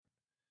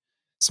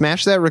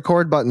Smash that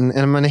record button, and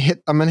I'm gonna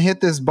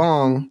hit this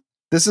bong.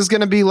 This is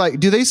gonna be like,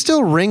 do they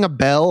still ring a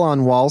bell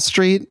on Wall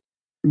Street?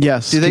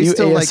 Yes. Do they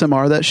still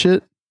ASMR that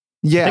shit?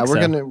 Yeah,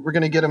 we're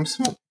gonna get them.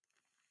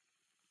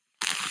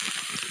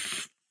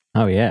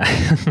 Oh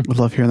yeah, would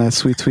love hearing that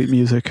sweet, sweet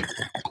music.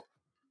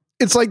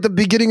 It's like the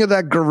beginning of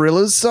that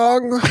Gorillaz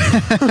song, or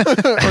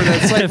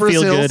that Cypress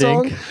Feel Hill good,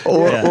 song,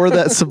 Inc. or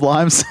that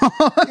Sublime song.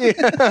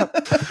 Yeah.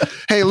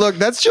 Hey, look,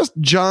 that's just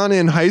John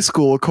in high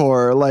school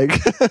core. Like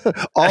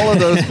all of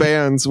those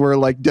bands were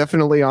like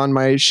definitely on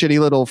my shitty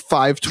little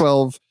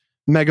 512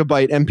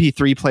 megabyte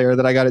MP3 player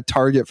that I got at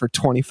Target for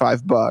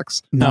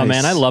 $25. No, Nice.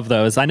 man, I love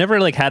those. I never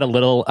like had a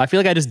little. I feel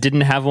like I just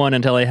didn't have one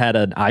until I had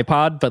an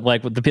iPod. But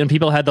like when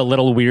people had the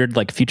little weird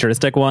like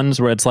futuristic ones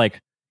where it's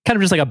like kind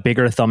of just like a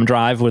bigger thumb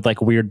drive with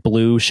like weird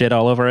blue shit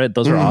all over it.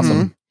 Those are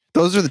awesome.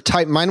 Those are the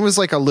type. Mine was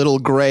like a little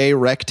gray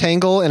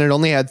rectangle, and it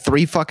only had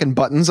 3 fucking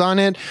buttons on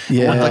it.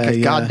 Yeah, like a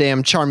yeah.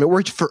 goddamn charm. It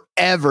worked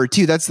forever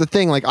too. That's the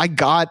thing. Like I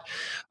got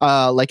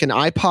like an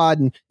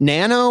iPod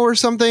Nano or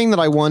something that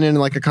I won in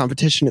like a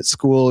competition at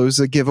school. It was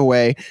a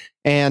giveaway,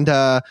 and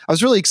I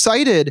was really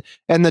excited.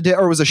 And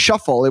or it was a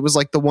Shuffle. It was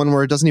like the one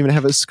where it doesn't even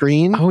have a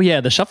screen. Oh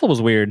yeah, the Shuffle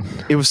was weird.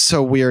 It was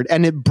so weird,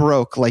 and it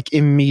broke like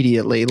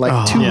immediately.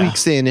 Like 2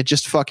 weeks in, it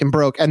just fucking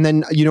broke. And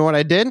then you know what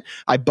I did?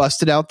 I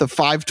busted out the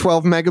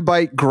 512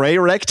 megabyte gray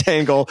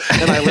rectangle,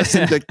 and I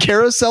listened to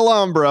Carousel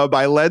Umbra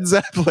by Led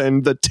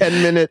Zeppelin, the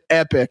 10-minute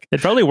epic. It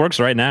probably works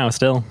right now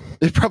still.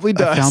 It probably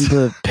does. I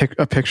found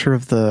a picture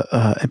of the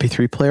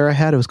MP3 player I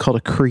had. It was called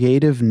a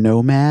Creative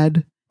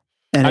Nomad.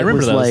 And I it remember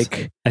was those.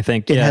 like, I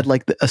think it had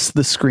like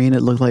the screen.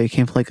 It looked like it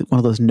came from like one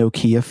of those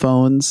Nokia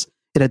phones.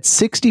 It had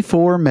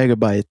 64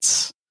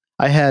 megabytes.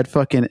 I had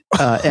fucking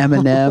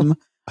Eminem.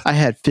 I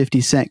had 50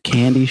 Cent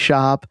Candy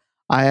Shop.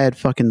 I had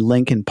fucking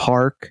Linkin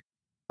Park.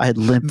 I had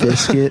Limp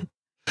Bizkit.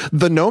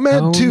 The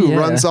Nomad 2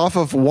 runs off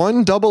of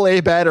one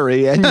AA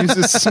battery and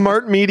uses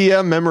smart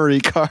media memory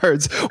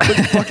cards. What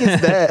the fuck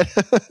is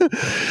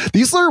that?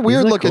 These are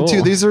weird looking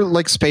too. These are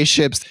like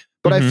spaceships.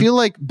 But I feel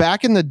like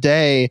back in the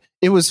day,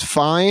 it was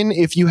fine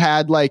if you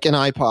had like an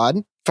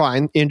iPod.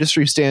 Fine,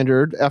 industry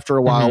standard after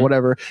a while,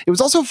 whatever. It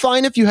was also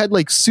fine if you had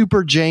like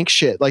super jank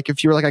shit. Like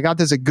if you were like, I got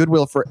this at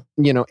Goodwill for,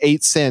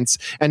 8 cents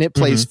and it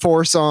plays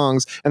 4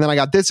 songs. And then I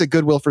got this at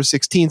Goodwill for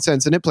 16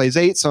 cents and it plays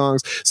 8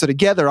 songs. So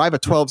together I have a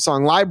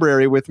 12-song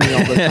library with me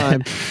all the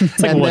time. It's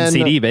like one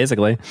CD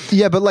basically.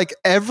 Yeah, but like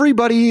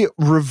everybody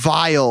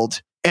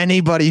reviled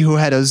anybody who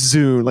had a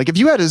Zune. Like if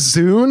you had a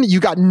Zune, you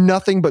got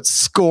nothing but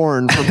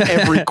scorn from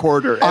every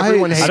quarter.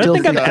 Everyone I don't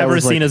think I've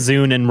ever seen a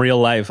Zune in real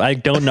life. I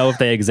don't know if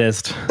they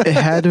exist. It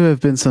had to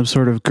have been some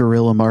sort of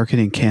guerrilla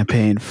marketing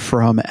campaign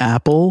from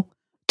Apple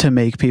to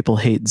make people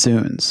hate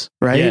Zunes,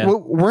 right? Yeah.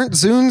 Weren't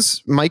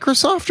Zunes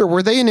Microsoft, or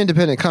were they an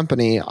independent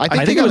company?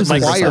 I think it was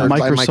acquired by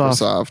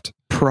Microsoft.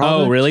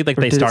 Oh, really? Like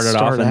they started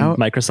off and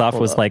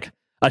Microsoft was like,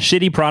 a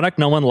shitty product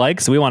no one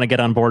likes. We want to get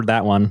on board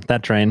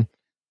that train.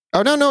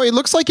 Oh, no. It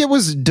looks like it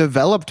was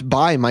developed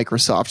by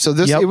Microsoft. So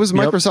it was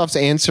Microsoft's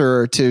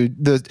answer to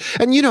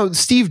and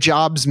Steve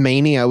Jobs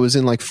mania was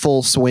in like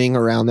full swing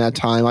around that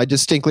time. I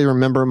distinctly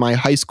remember my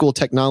high school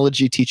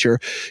technology teacher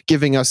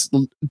giving us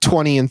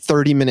 20 and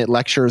 30-minute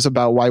lectures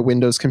about why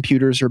Windows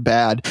computers are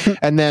bad.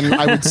 And then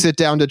I would sit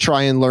down to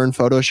try and learn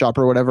Photoshop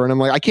or whatever. And I'm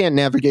like, I can't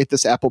navigate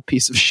this Apple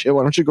piece of shit.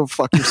 Why don't you go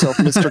fuck yourself,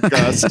 Mr.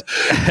 Gust?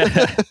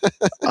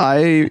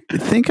 I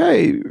think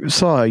I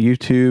saw a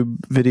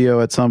YouTube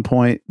video at some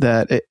point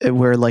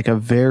where like a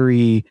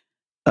very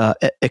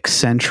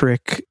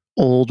eccentric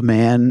old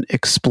man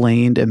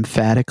explained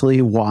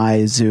emphatically why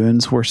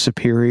Zunes were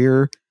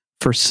superior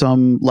for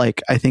some,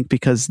 like, I think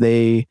because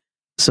they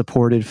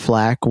supported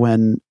FLAC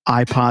when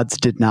iPods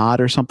did not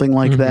or something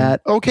like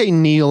that. Okay,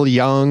 Neil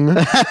Young.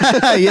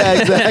 Yeah,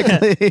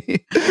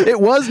 exactly. It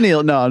was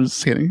Neil. No, I'm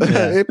just kidding.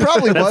 Yeah. It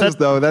probably was,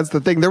 though. That's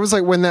the thing. There was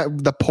like when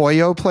the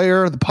Poyo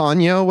player, the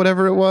Ponyo,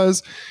 whatever it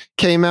was,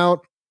 came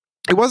out.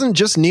 It wasn't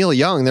just Neil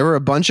Young. There were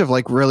a bunch of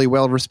like really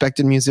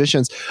well-respected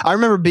musicians. I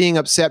remember being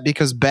upset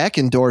because Beck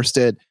endorsed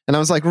it. And I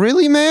was like,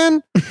 really,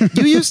 man?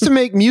 You used to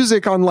make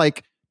music on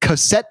like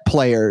cassette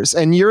players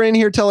and you're in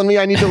here telling me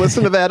I need to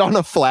listen to that on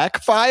a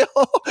FLAC file?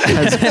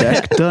 Has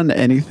Beck done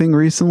anything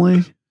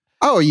recently?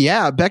 Oh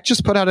yeah, Beck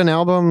just put out an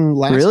album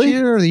last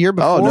year or the year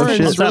before. Oh, no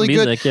shit. It's really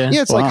music, good.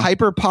 Yeah, it's like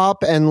hyper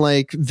pop and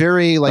like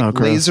very like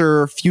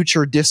laser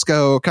future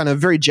disco, kind of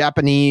very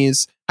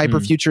Japanese, hyper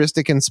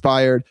futuristic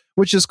inspired,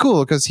 which is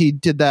cool because he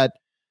did that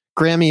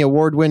Grammy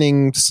award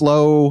winning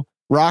slow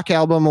rock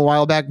album a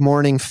while back,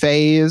 Morning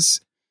Phase.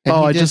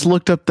 I just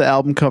looked up the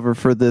album cover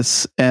for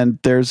this and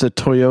there's a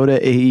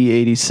Toyota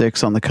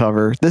AE86 on the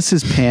cover. This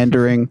is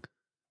pandering.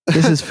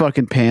 This is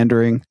fucking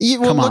pandering. Yeah,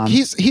 well, look,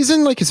 he's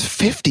in like his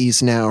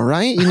 50s now,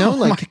 right? You know,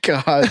 like, my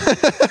God.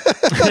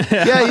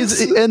 Yeah,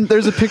 and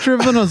there's a picture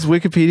of him on his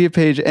Wikipedia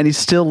page, and he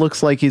still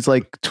looks like he's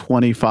like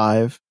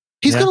 25.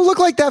 He's going to look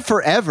like that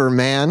forever,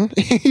 man.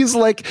 He's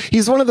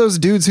one of those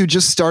dudes who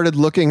just started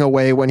looking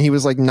away when he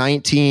was like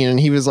 19 and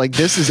he was like,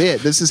 this is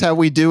it. This is how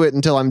we do it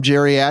until I'm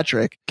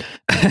geriatric.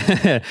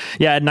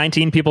 Yeah, at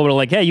 19, people were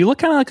like, hey, you look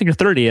kind of like you're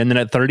 30. And then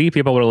at 30,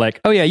 people were like,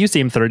 oh yeah, you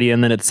seem 30.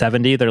 And then at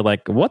 70, they're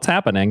like, what's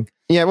happening?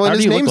 Yeah, well,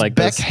 his name's like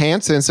Beck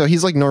Hansen, so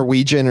he's like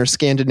Norwegian or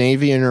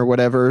Scandinavian or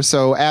whatever.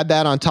 So add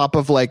that on top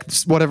of like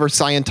whatever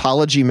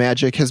Scientology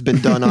magic has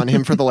been done on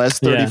him for the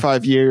last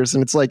 35 years.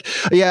 And it's like,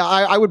 yeah,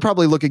 I would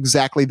probably look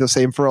exactly the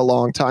same for a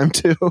long time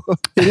too.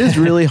 It is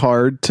really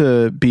hard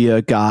to be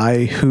a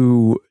guy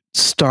who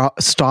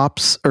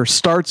stops or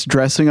starts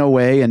dressing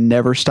away and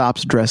never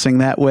stops dressing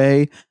that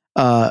way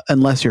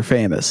unless you're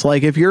famous.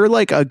 Like if you're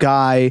like a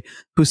guy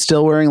who's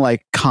still wearing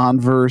like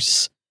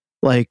Converse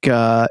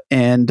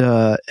and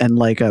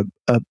like a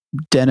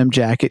denim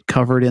jacket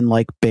covered in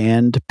like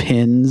band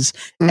pins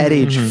at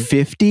age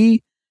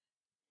 50,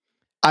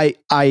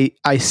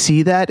 I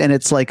see that, and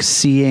it's like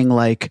seeing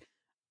like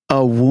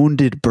a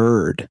wounded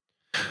bird.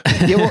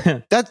 Yeah,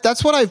 well,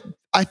 that's what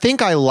I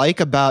think I like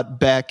about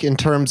Beck in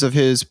terms of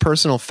his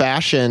personal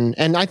fashion,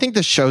 and I think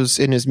this shows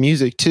in his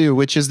music too,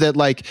 which is that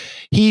like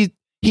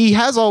he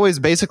has always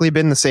basically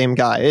been the same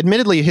guy.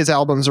 Admittedly, his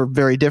albums are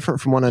very different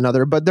from one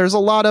another, but there's a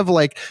lot of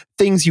like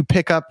things you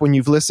pick up when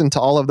you've listened to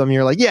all of them.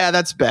 You're like, yeah,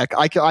 that's Beck.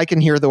 I can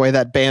hear the way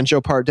that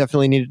banjo part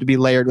definitely needed to be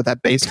layered with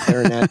that bass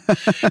clarinet.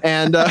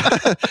 And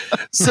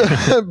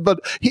but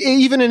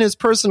even in his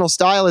personal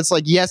style, it's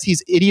like, yes,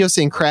 he's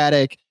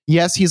idiosyncratic.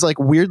 Yes, he's like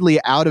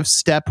weirdly out of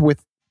step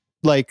with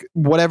like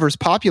whatever's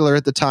popular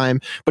at the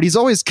time, but he's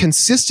always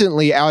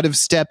consistently out of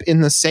step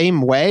in the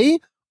same way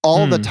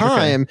all the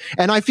time. Okay.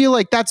 And I feel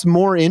like that's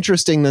more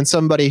interesting than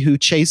somebody who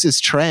chases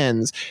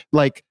trends.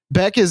 Like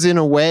Beck is in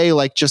a way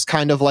like just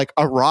kind of like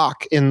a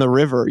rock in the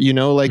river, you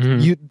know, like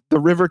the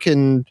river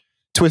can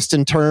twist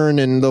and turn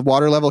and the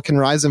water level can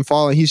rise and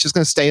fall, and he's just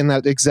going to stay in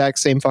that exact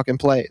same fucking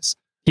place.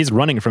 He's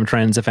running from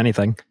trends, if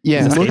anything.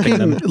 Yeah.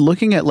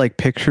 Looking at like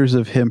pictures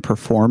of him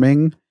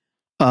performing,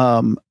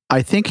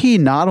 I think he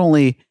not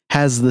only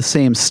has the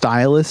same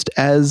stylist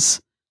as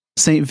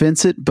St.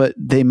 Vincent, but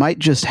they might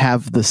just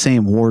have the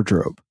same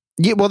wardrobe.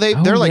 Yeah, well,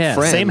 they're like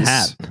friends. Same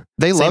hat.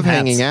 They love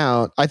hanging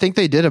out. I think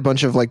they did a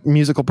bunch of like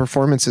musical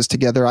performances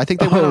together. I think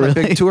they went on a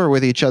big tour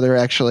with each other,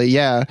 actually.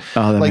 Yeah.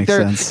 Oh, that makes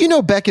sense. You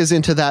know, Beck is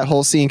into that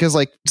whole scene because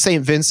like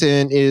St.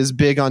 Vincent is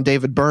big on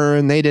David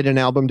Byrne. They did an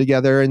album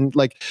together, and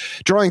like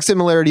drawing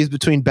similarities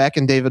between Beck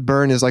and David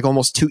Byrne is like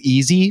almost too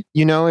easy.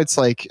 You know, it's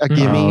like a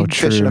gimme,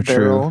 fish in a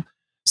barrel.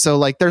 So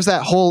like there's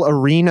that whole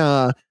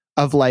arena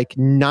of like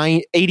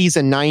 80s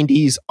and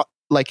 90s,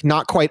 like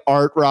not quite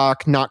art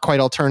rock, not quite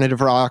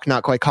alternative rock,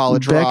 not quite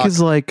college rock. Beck is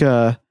like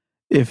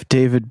if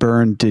David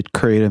Byrne did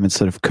Kratom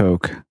instead of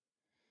Coke.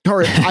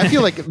 Or I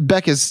feel like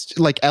Beck is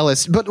like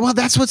Ellis, but well,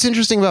 that's what's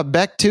interesting about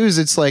Beck too, is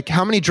it's like,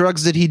 how many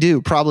drugs did he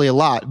do? Probably a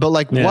lot, but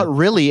like what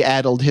really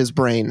addled his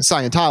brain?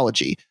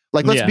 Scientology.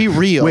 Like, let's be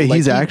real. Wait, like,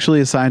 he's actually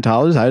a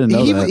Scientologist? I didn't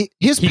know that.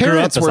 His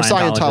parents were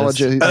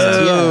Scientologists.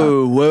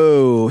 Oh,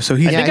 whoa. So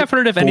he's I think I've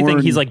heard, if anything,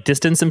 he's like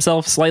distanced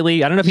himself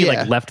slightly. I don't know if he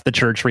like left the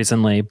church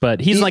recently,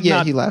 but he's like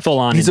not full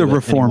on. He's a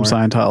reformed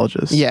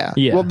Scientologist. Yeah.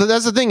 Well, but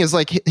that's the thing, is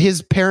like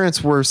his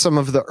parents were some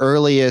of the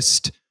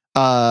earliest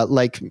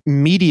like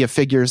media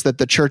figures that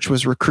the church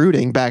was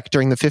recruiting back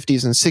during the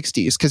 50s and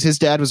 60s, because his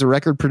dad was a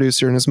record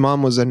producer and his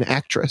mom was an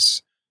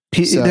actress.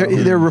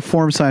 They're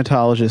reformed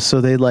Scientologists, so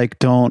they like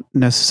don't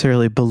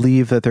necessarily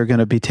believe that they're going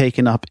to be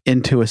taken up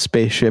into a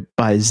spaceship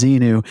by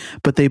Xenu,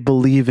 but they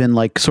believe in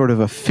like sort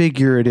of a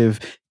figurative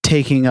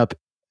taking up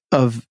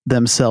of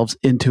themselves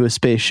into a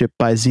spaceship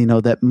by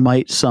Xenu that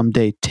might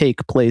someday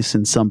take place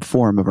in some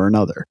form or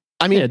another.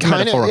 I mean,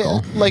 kind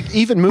of like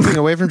even moving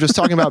away from just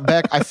talking about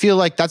Beck, I feel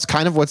like that's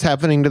kind of what's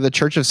happening to the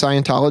Church of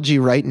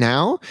Scientology right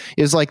now,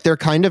 is like they're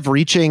kind of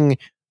reaching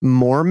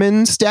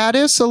Mormon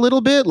status a little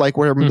bit, like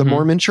where the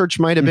Mormon church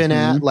might have been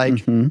at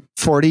like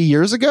 40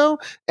 years ago.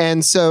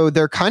 And so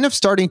they're kind of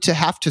starting to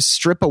have to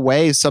strip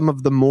away some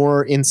of the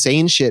more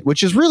insane shit,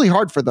 which is really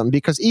hard for them,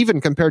 because even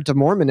compared to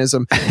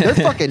Mormonism, they're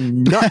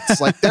fucking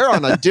nuts. Like they're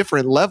on a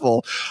different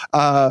level.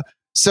 But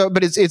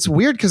it's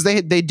weird because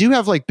they do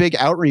have like big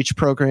outreach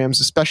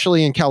programs,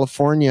 especially in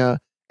California,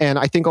 and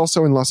I think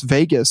also in Las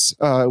Vegas,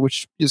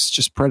 which is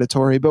just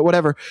predatory, but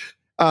whatever.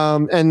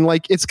 And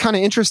like, it's kind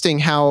of interesting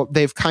how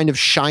they've kind of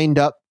shined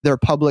up their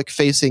public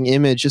facing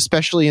image,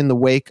 especially in the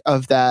wake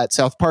of that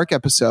South Park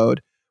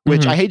episode,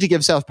 which I hate to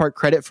give South Park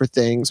credit for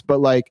things,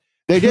 but like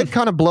they did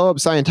kind of blow up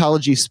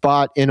Scientology's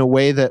spot in a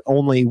way that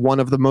only one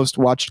of the most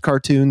watched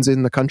cartoons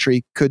in the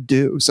country could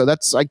do. So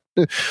that's like,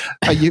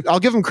 I'll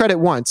give them credit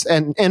once.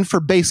 And for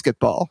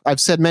Basketball, I've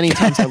said many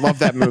times I love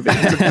that movie.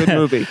 It's a good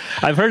movie.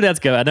 I've heard that's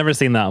good. I've never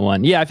seen that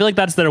one. Yeah, I feel like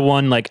that's their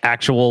one like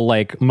actual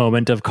like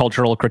moment of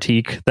cultural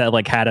critique that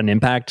like had an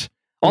impact.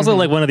 Also,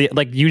 like one of the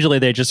like usually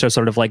they just are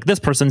sort of like, this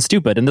person's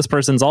stupid and this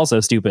person's also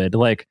stupid.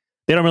 Like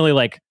they don't really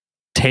like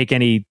take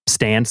any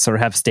stance or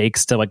have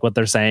stakes to like what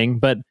they're saying,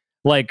 but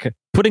like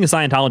putting a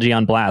Scientology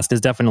on blast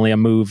is definitely a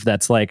move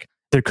that's like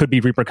there could be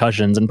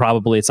repercussions, and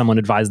probably someone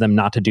advised them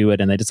not to do it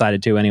and they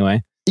decided to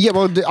anyway. Yeah,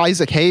 well,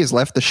 Isaac Hayes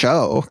left the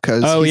show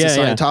because he's a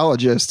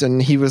Scientologist,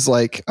 and he was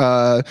like,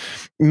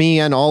 me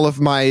and all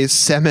of my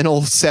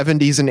seminal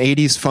 70s and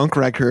 80s funk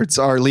records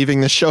are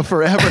leaving the show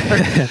forever.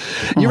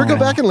 You ever go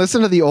back and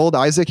listen to the old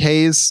Isaac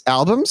Hayes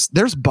albums?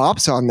 There's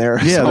bops on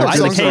there. Yeah,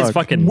 Isaac Hayes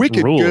fucking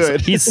wicked rules. Good.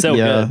 He's so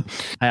good.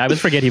 I always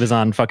forget he was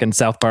on fucking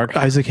South Park.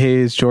 Isaac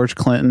Hayes, George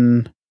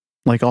Clinton,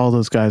 like all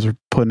those guys are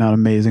putting out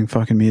amazing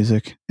fucking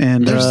music.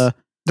 And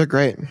they're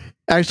great.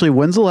 Actually,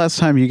 when's the last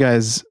time you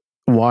guys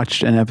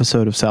watched an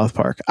episode of South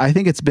Park? I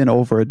think it's been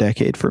over a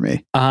decade for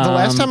me. The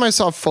last time I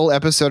saw a full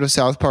episode of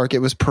South Park, it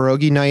was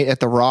pierogi night at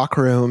the Rock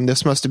Room.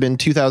 This must have been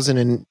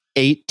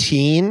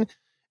 2018,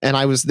 and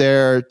I was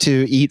there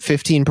to eat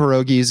 15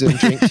 pierogies and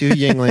drink 2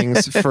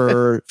 Yinglings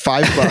for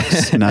 $5.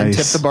 Nice. And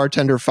tip the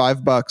bartender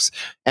 $5.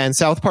 And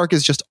South Park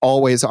is just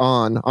always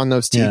on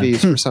those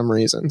TVs for some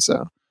reason.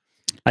 So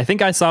I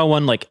think I saw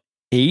one like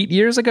 8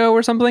 years ago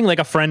or something. Like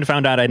a friend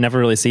found out I'd never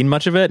really seen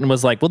much of it and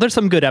was like, well, there's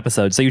some good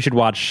episodes, so you should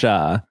watch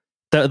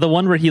the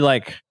one where he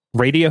like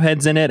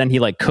Radiohead's in it and he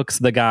like cooks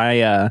the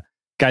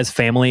guy's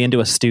family into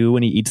a stew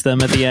and he eats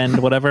them at the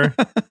end, whatever.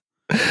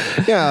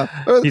 Yeah.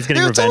 He's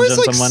getting revenge on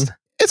someone.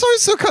 It's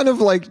always so kind of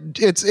like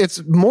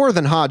it's more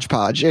than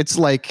hodgepodge. It's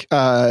like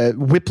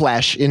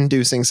whiplash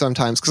inducing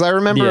sometimes. Because I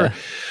remember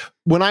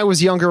when I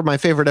was younger, my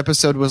favorite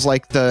episode was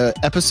like the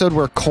episode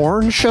where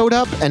Korn showed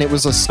up and it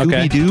was a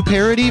Scooby-Doo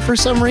parody for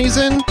some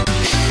reason.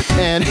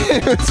 And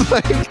it was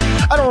like,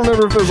 I don't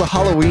remember if it was a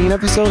Halloween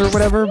episode or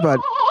whatever, but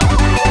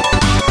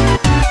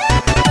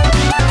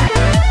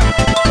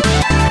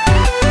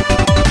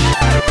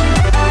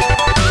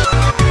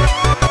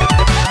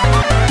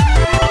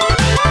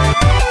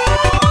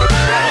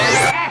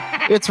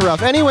it's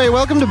rough. Anyway,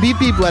 welcome to Beep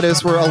Beep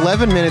Lettuce. We're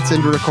 11 minutes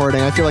into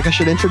recording. I feel like I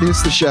should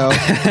introduce the show.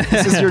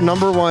 This is your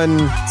number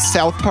one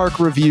South Park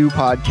review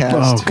podcast.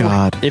 Oh,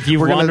 God. If you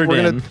wandered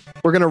in.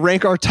 We're going to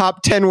rank our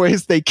top 10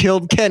 ways they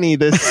killed Kenny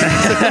this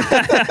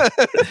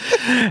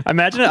season.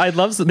 Imagine, I'd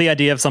love the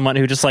idea of someone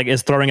who just like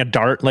is throwing a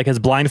dart, like is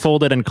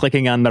blindfolded and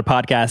clicking on their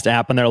podcast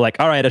app, and they're like,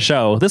 all right, a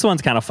show. This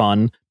one's kind of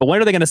fun, but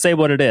when are they going to say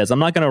what it is? I'm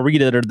not going to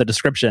read it or the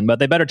description, but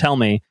they better tell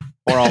me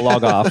or I'll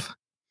log off.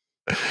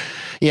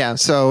 Yeah,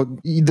 so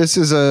this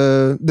is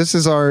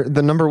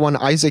the number one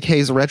Isaac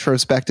Hayes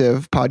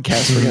retrospective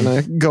podcast. We're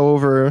gonna go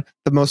over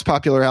the most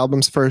popular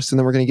albums first, and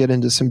then we're gonna get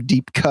into some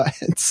deep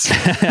cuts.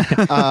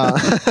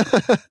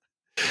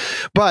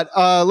 But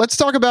let's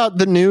talk about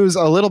the news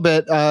a little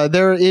bit.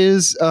 There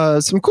is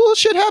some cool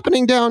shit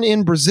happening down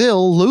in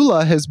Brazil.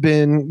 Lula has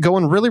been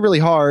going really, really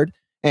hard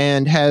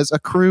and has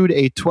accrued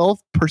a 12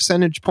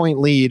 percentage point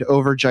lead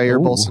over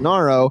Jair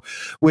Bolsonaro,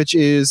 which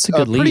is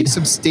a pretty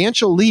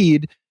substantial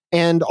lead.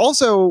 And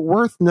also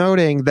worth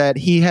noting that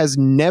he has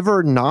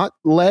never not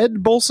led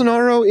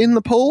Bolsonaro in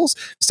the polls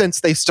since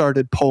they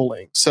started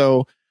polling.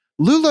 So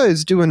Lula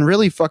is doing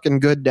really fucking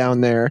good down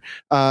there.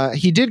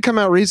 He did come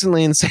out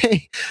recently and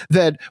say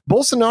that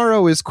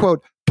Bolsonaro is,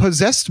 quote,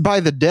 possessed by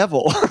the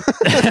devil,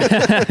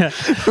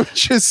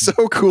 which is so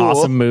cool.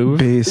 Awesome move.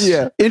 Beast.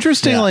 Yeah.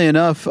 Interestingly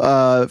enough,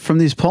 from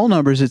these poll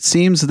numbers, it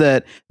seems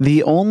that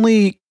the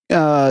only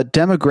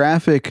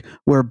demographic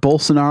where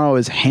Bolsonaro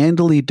is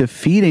handily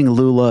defeating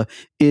Lula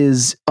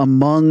is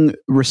among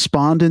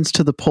respondents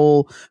to the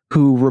poll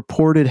who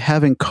reported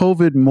having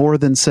COVID more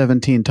than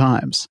 17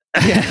 times.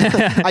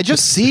 Yeah. I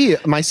just see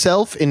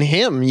myself in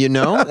him, you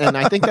know, and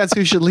I think that's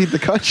who should lead the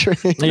country.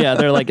 Yeah,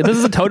 they're like, this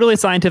is a totally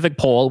scientific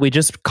poll. We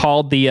just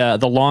called the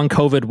long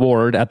COVID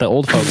ward at the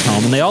old folks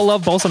home, and they all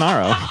love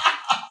Bolsonaro.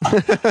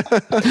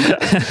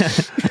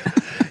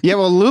 Yeah,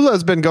 well,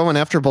 Lula's been going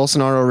after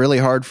Bolsonaro really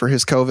hard for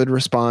his COVID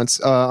response,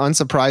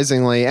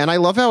 unsurprisingly. And I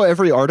love how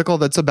every article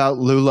that's about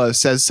Lula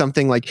says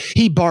something like,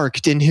 he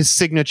barked in his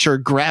signature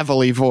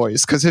gravelly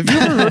voice. Because have you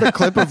ever heard a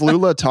clip of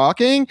Lula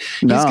talking?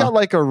 No. He's got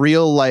like a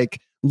real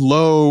like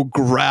low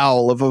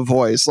growl of a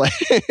voice. Like,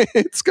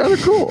 it's kind of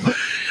cool.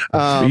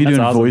 Are you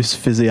doing voice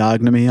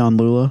physiognomy on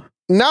Lula?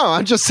 No,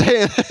 I'm just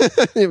saying.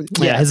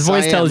 Yeah, his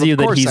voice tells you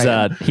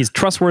that he's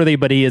trustworthy,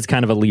 but he is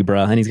kind of a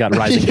Libra, and he's got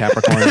rising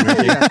Capricorn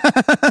energy.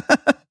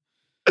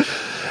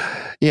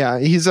 Yeah,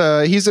 he's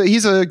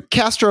a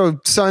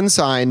Castro sun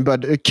sign,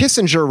 but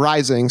Kissinger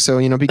rising. So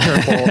be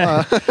careful.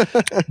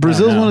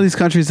 Brazil is one of these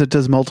countries that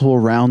does multiple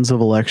rounds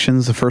of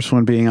elections. The first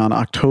one being on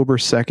October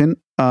 2nd.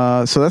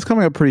 So that's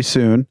coming up pretty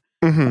soon.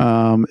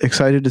 Mm-hmm.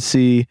 Excited to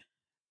see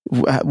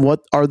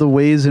what are the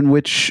ways in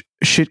which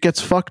shit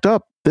gets fucked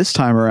up this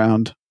time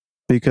around,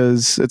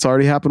 because it's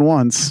already happened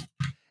once.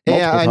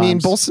 Yeah, I mean,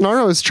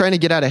 Bolsonaro is trying to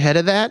get out ahead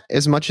of that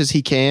as much as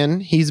he can.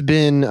 He's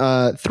been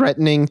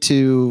threatening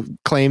to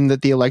claim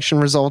that the election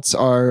results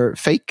are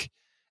fake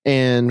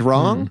and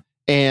wrong.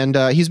 And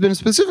he's been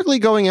specifically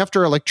going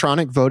after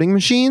electronic voting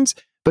machines.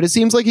 But it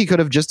seems like he could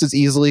have just as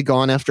easily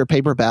gone after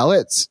paper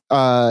ballots.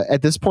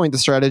 At this point, the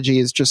strategy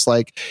is just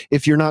like,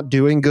 if you're not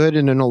doing good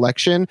in an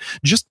election,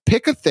 just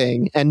pick a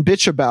thing and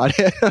bitch about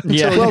it.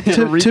 Yeah. Well,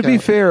 to be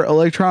fair,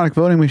 electronic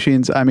voting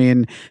machines, I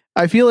mean,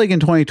 I feel like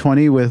in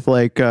 2020 with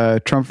like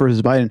Trump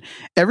versus Biden,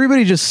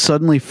 everybody just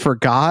suddenly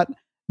forgot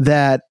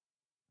that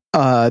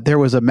there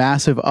was a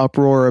massive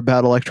uproar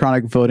about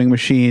electronic voting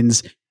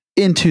machines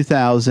in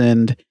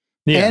 2000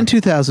 and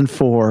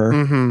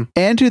 2004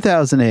 and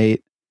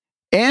 2008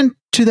 and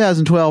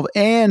 2012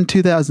 and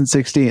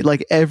 2016,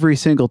 like every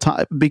single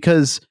time,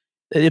 because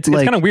it's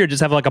kind of weird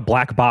just have like a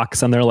black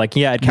box and they're like,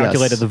 yeah, it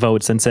calculated the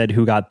votes and said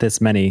who got this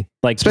many.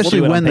 Like,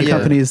 especially when the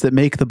companies that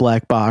make the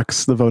black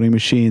box, the voting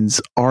machines,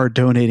 are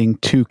donating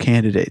to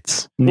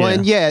candidates. Well,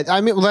 and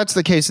that's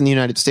the case in the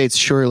United States,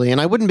 surely.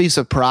 And I wouldn't be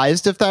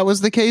surprised if that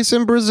was the case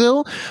in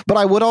Brazil, but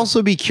I would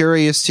also be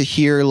curious to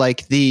hear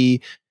like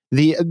the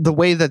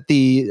way that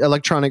the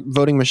electronic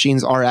voting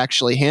machines are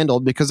actually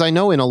handled, because I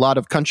know in a lot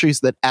of countries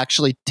that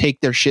actually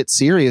take their shit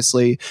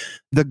seriously,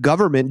 the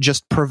government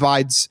just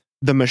provides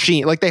the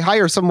machine. Like, they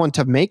hire someone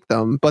to make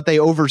them, but they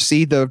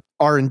oversee the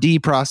R&D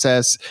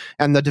process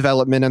and the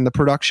development and the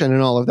production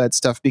and all of that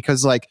stuff,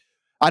 because, like,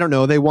 I don't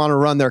know, they want to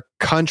run their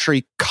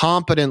country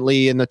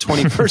competently in the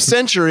 21st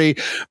century,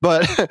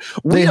 but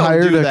they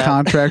hired a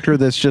contractor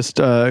that's just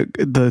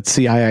the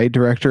CIA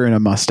director in a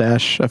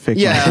mustache, a fake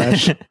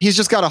mustache. He's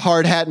just got a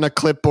hard hat and a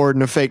clipboard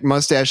and a fake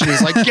mustache, and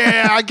he's like,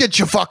 yeah, I get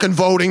your fucking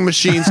voting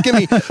machines. Give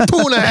me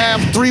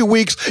 2.5, 3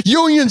 weeks.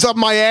 Unions up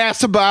my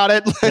ass about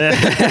it.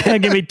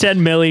 Give me 10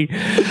 milli.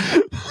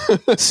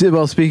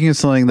 Well, speaking of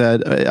something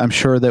that I'm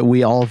sure that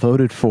we all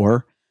voted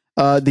for,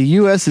 the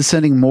U.S. is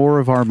sending more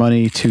of our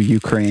money to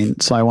Ukraine.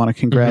 So I want to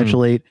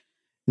congratulate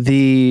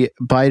the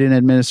Biden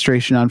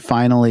administration on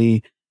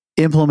finally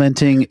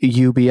implementing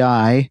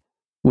UBI,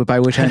 by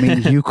which I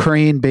mean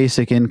Ukraine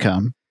Basic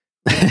Income.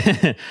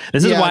 This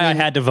is why I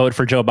had to vote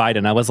for Joe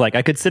Biden. I was like,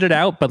 I could sit it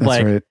out, but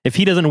if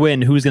he doesn't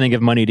win, who's going to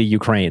give money to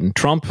Ukraine?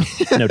 Trump?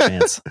 No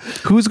chance.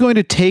 Who's going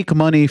to take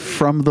money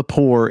from the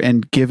poor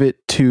and give it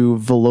to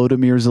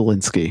Volodymyr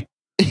Zelensky?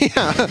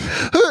 Yeah.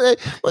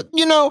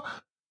 You know,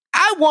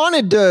 I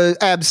wanted to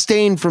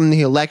abstain from the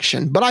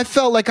election, but I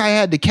felt like I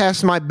had to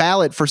cast my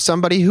ballot for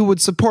somebody who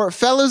would support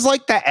fellas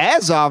like the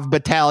Azov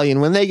Battalion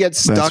when they get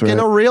stuck in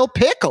a real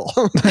pickle.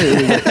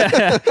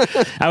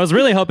 I was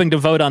really hoping to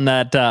vote on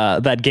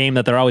that game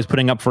that they're always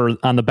putting up for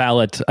on the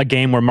ballot, a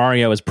game where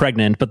Mario is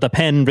pregnant, but the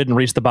pen didn't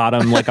reach the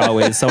bottom like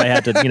always, so I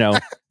had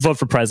to, vote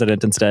for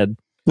president instead.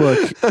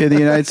 Look, in the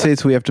United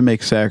States, we have to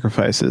make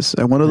sacrifices.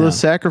 And one of those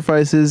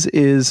sacrifices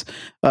is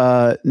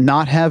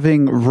not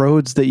having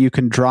roads that you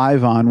can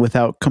drive on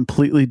without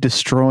completely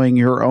destroying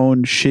your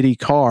own shitty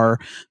car,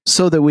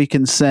 so that we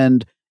can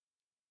send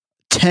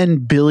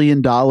 $10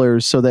 billion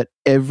so that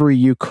every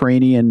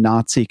Ukrainian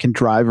Nazi can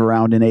drive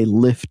around in a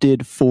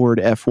lifted Ford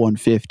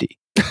F-150.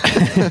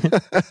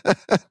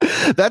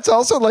 That's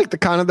also like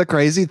the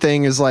crazy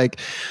thing is like,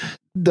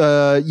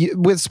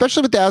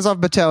 especially with the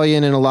Azov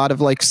Battalion and a lot of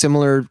like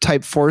similar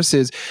type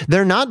forces,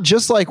 they're not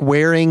just like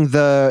wearing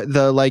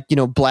the like,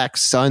 black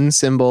sun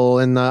symbol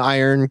and the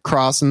iron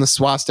cross and the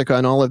swastika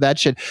and all of that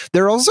shit.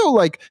 They're also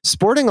like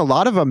sporting a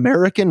lot of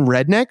American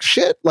redneck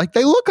shit. Like,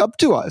 they look up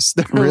to us.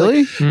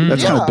 Really?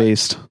 That's kind of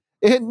based.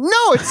 No,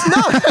 it's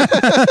not.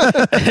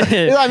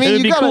 I mean,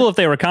 it'd be cool if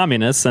they were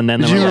communists, and then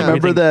did you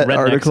remember that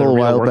article a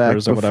while back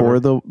before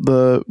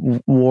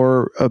the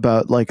war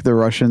about like the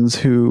Russians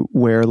who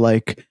wear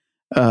like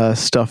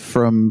stuff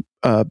from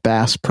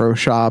Bass Pro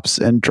Shops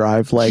and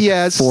drive like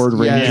Ford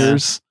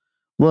Rangers?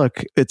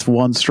 Look, it's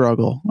one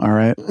struggle. All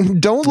right.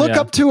 Don't look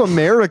up to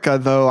America,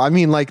 though. I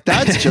mean, like,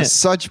 that's just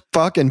such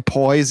fucking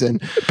poison.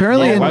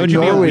 Apparently, why would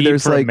you Norway, be a weed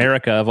there's for like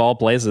America of all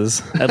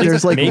places. At least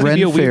there's like maybe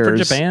Ren a weed for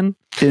fairs Japan.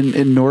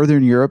 In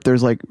Northern Europe.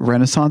 There's like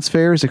Renaissance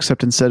fairs,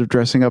 except instead of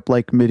dressing up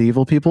like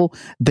medieval people,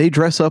 they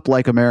dress up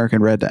like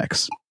American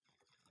rednecks.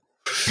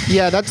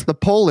 Yeah, that's the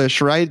Polish,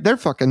 right? They're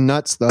fucking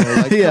nuts, though.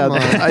 Like,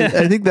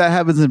 I think that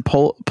happens in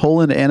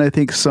Poland, and I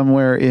think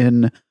somewhere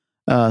in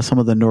some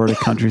of the Nordic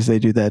countries they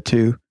do that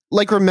too.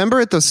 Like, remember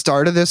at the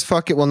start of this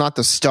not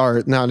the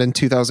start, not in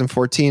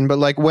 2014, but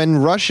like when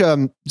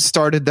Russia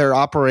started their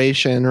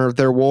operation or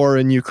their war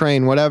in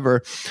Ukraine,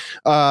 whatever,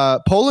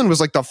 Poland was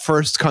like the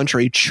first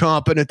country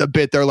chomping at the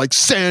bit. They're like,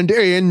 send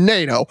in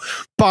NATO,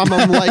 bomb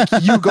them like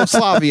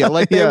Yugoslavia.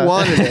 Like, they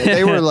wanted it.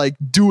 They were like,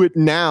 do it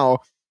now.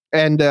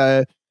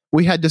 And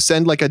we had to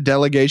send like a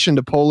delegation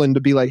to Poland to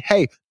be like,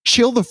 hey,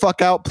 chill the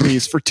fuck out,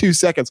 please, for 2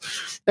 seconds.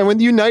 And when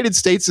the United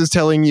States is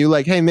telling you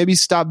like, hey, maybe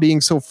stop being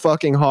so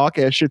fucking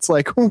hawkish, it's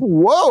like,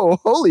 whoa,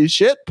 holy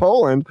shit,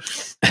 Poland.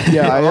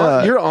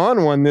 Yeah, you're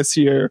on one this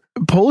year.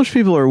 Polish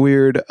people are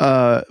weird.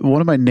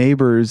 One of my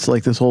neighbors,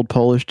 like this old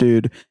Polish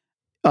dude,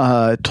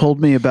 told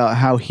me about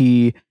how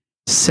he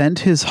sent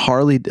his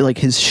Harley, like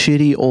his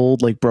shitty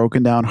old, like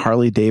broken down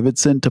Harley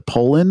Davidson to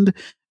Poland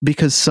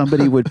because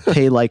somebody would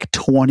pay like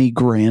 20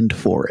 grand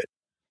for it.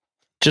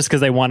 Just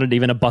because they wanted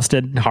even a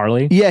busted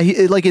Harley? Yeah,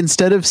 like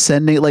instead of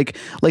sending like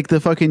the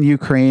fucking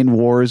Ukraine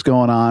war is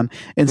going on,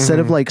 instead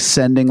of like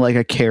sending like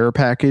a care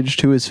package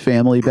to his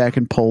family back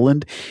in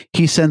Poland,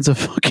 he sends a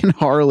fucking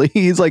Harley.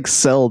 He's like,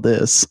 sell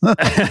this.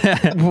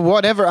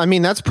 Whatever. I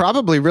mean, that's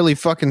probably really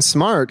fucking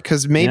smart,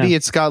 because maybe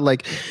it's got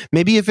like,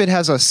 maybe if it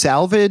has a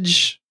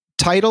salvage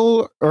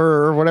title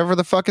or whatever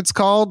the fuck it's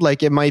called,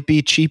 like it might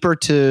be cheaper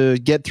to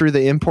get through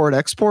the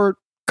import-export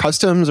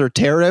customs or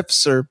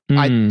tariffs or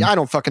I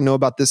don't fucking know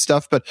about this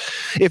stuff, but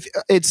if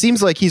it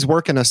seems like he's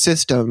working a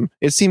system,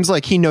 it seems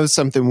like he knows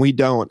something we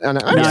don't. And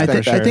I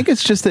think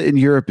it's just that in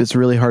Europe it's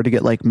really hard to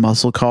get like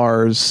muscle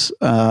cars,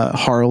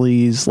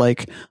 Harleys,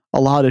 like a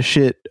lot of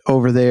shit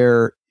over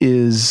there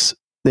is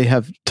they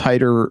have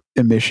tighter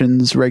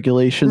emissions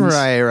regulations.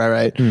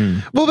 Right.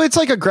 Well, it's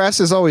like a grass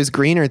is always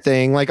greener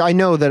thing. Like I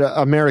know that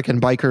American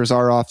bikers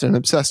are often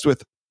obsessed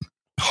with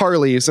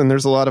Harleys, and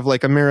there's a lot of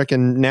like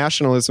American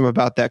nationalism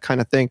about that kind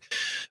of thing.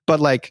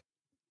 But like,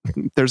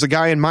 there's a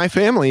guy in my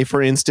family,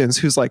 for instance,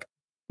 who's like,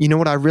 you know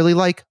what I really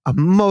like? A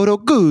Moto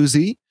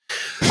Guzzi,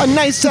 a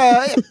nice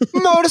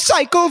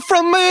motorcycle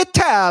from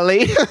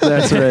Italy.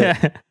 That's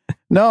right.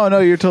 No,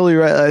 you're totally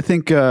right. I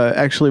think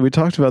actually we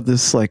talked about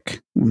this like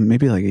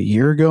maybe like a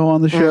year ago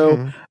on the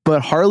show,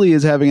 but Harley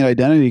is having an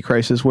identity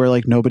crisis where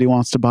like nobody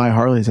wants to buy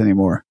Harleys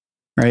anymore.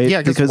 Right?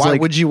 Yeah, because why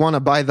would you want to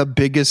buy the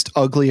biggest,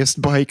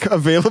 ugliest bike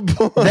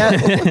available?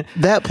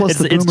 That plus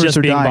the boomers just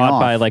are being dying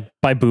bought off.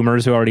 by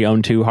boomers who already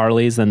own 2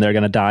 Harleys, and they're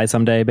going to die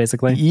someday,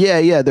 basically.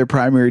 Yeah. Their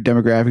primary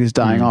demographic is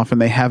dying off,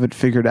 and they haven't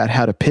figured out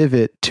how to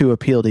pivot to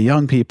appeal to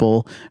young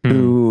people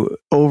who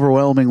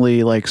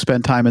overwhelmingly like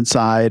spend time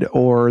inside,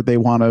 or they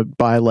want to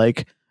buy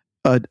like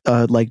a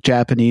like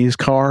Japanese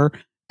car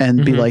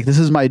and be like, this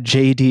is my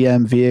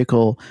JDM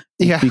vehicle,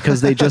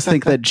 because they just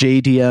think that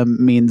JDM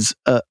means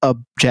a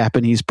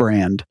Japanese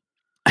brand.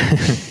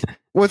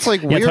 Well, it's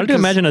like weird. It's hard to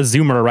imagine a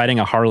Zoomer riding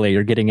a Harley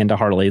or getting into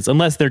Harleys,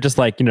 unless they're just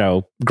like,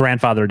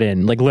 grandfathered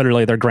in. Like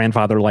literally their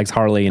grandfather likes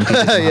Harley and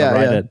teaches them how to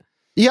ride it.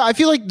 Yeah, I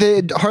feel like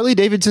the Harley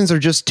Davidsons are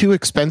just too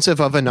expensive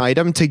of an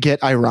item to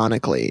get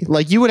ironically.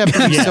 Like you would have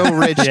to be so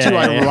rich to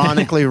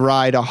ironically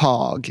ride a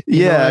hog.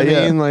 You know what I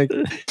mean? Like,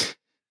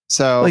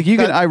 so like you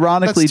can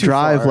ironically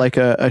drive like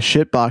a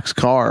shitbox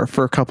car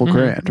for a couple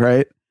grand,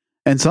 right?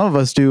 And some of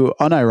us do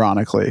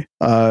unironically,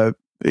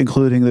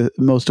 including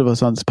most of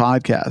us on this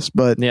podcast.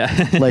 But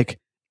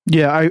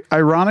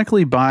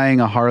ironically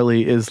buying a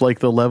Harley is like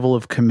the level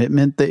of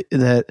commitment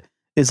that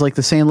is like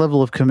the same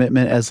level of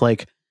commitment as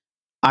like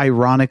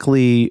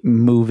ironically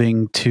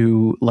moving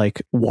to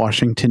like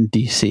Washington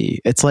DC.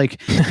 It's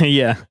like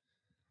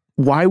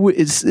why would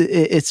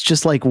it's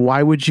just like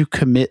why would you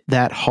commit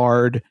that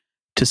hard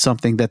to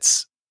something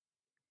that's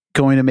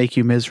going to make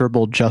you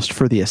miserable just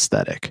for the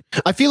aesthetic?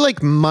 I feel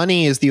like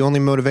money is the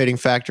only motivating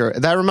factor.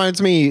 That reminds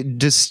me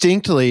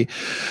distinctly,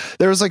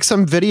 there was like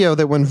some video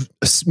that went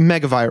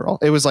mega viral.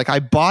 It was like, I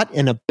bought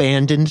an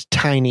abandoned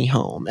tiny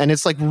home, and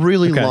it's like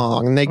really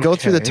long, and they go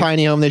through the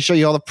tiny home, they show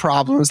you all the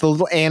problems, the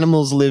little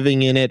animals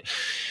living in it.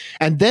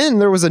 And then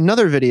there was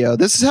another video.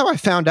 This is how I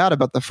found out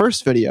about the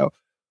first video,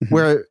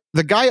 where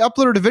the guy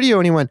uploaded a video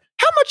and he went,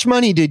 how much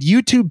money did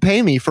YouTube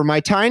pay me for my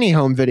tiny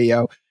home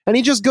video? And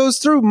he just goes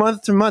through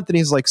month to month, and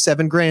he's like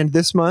 $7,000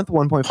 this month,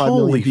 1.5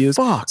 million views.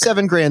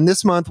 $7,000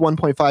 this month,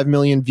 1.5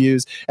 million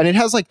views. And it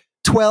has like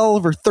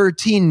 12 or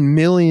 13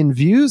 million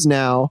views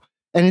now.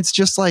 And it's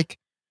just like,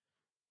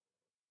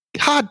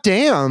 God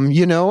damn,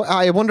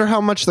 I wonder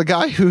how much the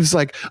guy who's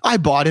like, I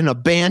bought an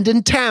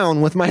abandoned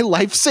town with my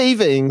life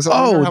savings.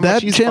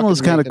 That channel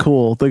is kind of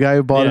cool. The guy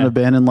who bought an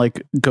abandoned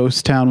like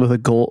ghost town with a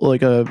gold,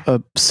 like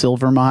a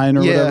silver mine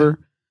or whatever.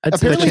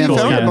 Apparently he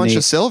found a bunch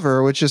of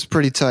silver, which is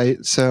pretty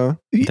tight. So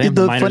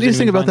the funniest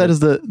thing about that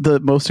is the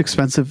most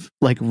expensive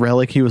like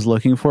relic he was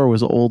looking for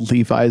was old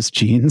Levi's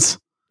jeans.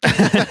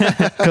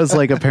 Because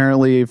like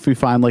apparently if we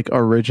find like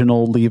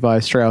original Levi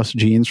Strauss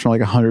jeans from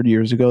like 100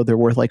 years ago, they're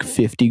worth like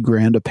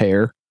 $50,000 a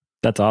pair.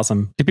 That's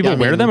awesome. Do people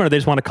wear them, or they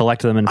just want to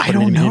collect them and put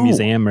them in a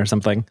museum or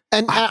something?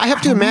 And I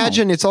have to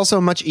imagine it's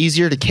also much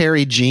easier to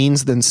carry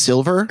jeans than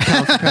silver.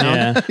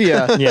 Yeah.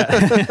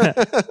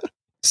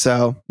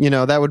 So,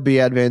 that would be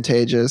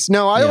advantageous.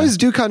 No, I always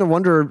do kind of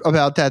wonder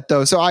about that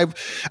though. So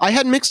I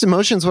had mixed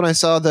emotions when I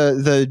saw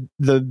the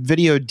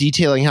video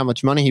detailing how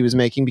much money he was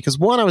making, because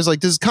one, I was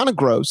like, this is kind of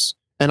gross.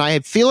 And I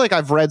feel like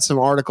I've read some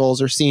articles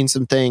or seen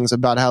some things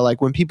about how like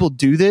when people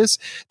do this,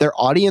 their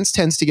audience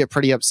tends to get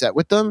pretty upset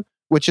with them,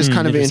 which is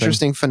kind of an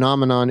interesting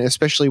phenomenon,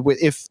 especially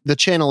if the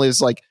channel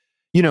is like,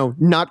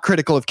 not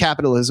critical of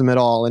capitalism at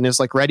all and is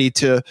like ready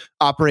to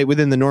operate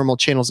within the normal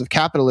channels of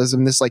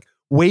capitalism. This like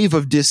wave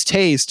of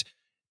distaste,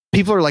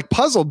 people are like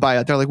puzzled by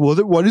it. They're like, well,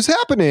 what is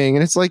happening?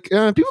 And it's like, people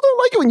don't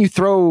like it when you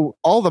throw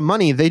all the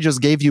money they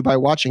just gave you by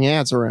watching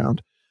ads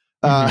around.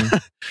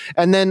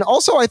 And then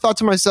also I thought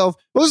to myself,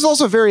 well, this is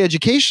also very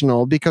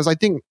educational, because I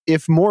think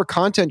if more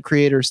content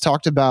creators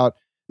talked about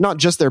not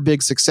just their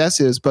big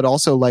successes, but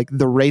also like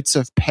the rates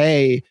of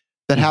pay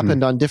that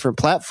happened on different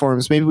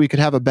platforms, maybe we could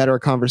have a better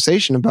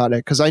conversation about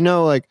it. Cause I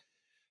know like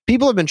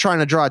people have been trying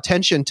to draw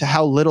attention to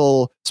how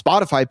little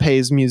Spotify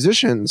pays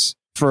musicians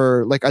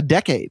for like a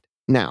decade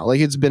now. Like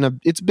it's been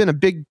a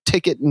big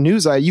ticket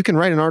news. You can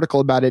write an article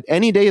about it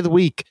any day of the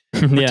week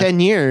for 10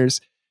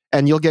 years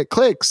and you'll get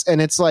clicks. And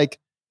it's like,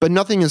 but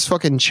nothing has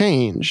fucking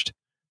changed.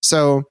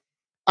 So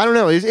I don't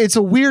know. It's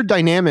a weird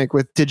dynamic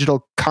with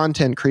digital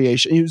content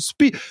creation.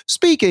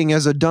 Speaking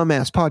as a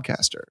dumbass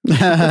podcaster.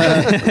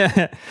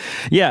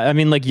 Yeah, I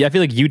mean, like, I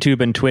feel like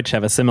YouTube and Twitch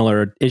have a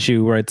similar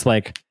issue where it's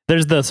like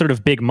there's the sort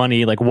of big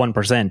money, like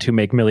 1% who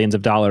make millions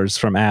of dollars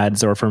from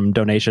ads or from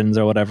donations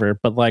or whatever.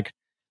 But like,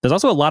 there's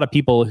also a lot of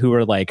people who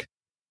are like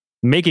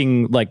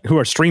who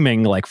are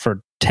streaming like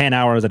for 10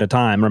 hours at a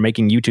time or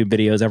making YouTube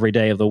videos every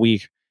day of the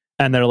week.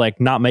 And they're like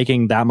not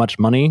making that much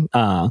money.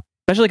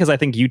 Especially because I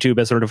think YouTube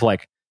has sort of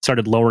like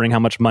started lowering how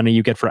much money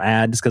you get for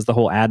ads because the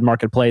whole ad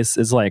marketplace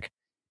is like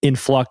in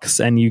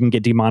flux and you can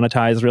get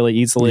demonetized really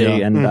easily.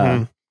 Yeah.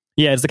 And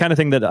it's the kind of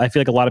thing that I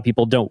feel like a lot of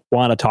people don't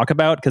want to talk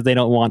about because they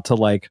don't want to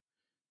like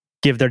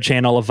give their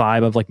channel a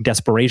vibe of like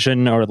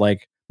desperation or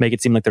like make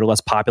it seem like they're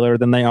less popular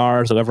than they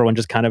are. So everyone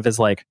just kind of is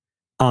like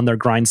on their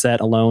grind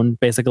set alone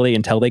basically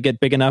until they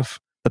get big enough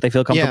that they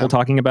feel comfortable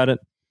talking about it.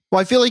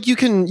 Well, I feel like you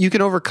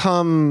can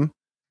overcome.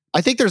 I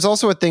think there's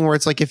also a thing where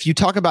it's like if you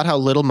talk about how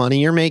little money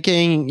you're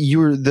making,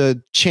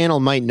 the channel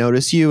might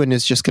notice you and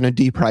is just going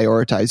to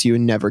deprioritize you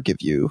and never give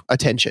you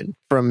attention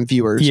from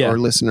viewers or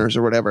listeners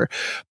or whatever.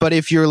 But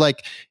if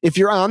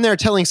you're on there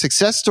telling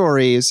success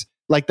stories,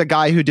 like the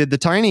guy who did the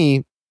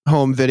tiny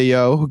home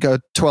video who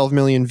got 12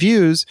 million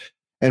views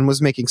and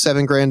was making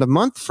 $7,000 a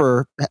month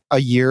for a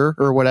year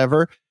or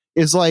whatever,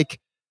 is like,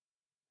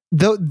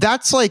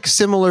 that's like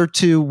similar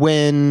to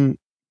when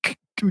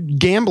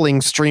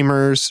gambling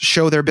streamers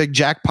show their big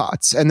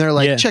jackpots and they're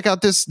like, check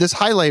out this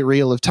highlight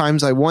reel of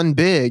times I won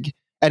big.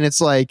 And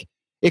it's like,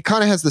 it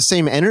kind of has the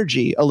same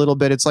energy a little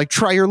bit. It's like,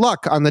 try your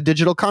luck on the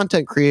digital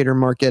content creator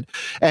market.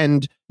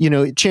 And,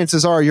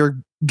 chances are you're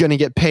going to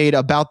get paid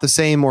about the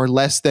same or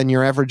less than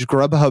your average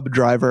Grubhub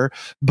driver.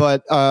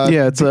 But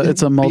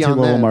it's a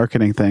multi-level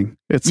marketing thing.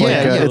 It's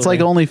it's like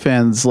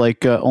OnlyFans,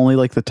 like only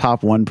like the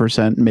top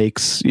 1%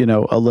 makes,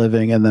 a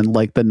living. And then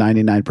like the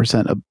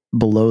 99%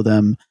 below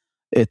them,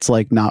 it's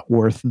like not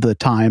worth the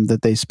time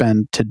that they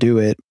spend to do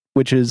it,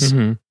 which is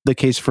the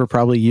case for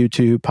probably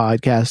YouTube,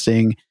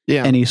 podcasting,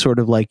 any sort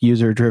of like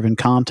user driven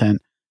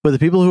content. But the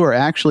people who are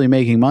actually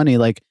making money,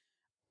 like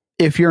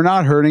if you're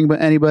not hurting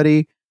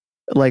anybody,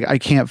 like I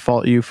can't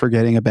fault you for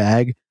getting a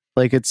bag.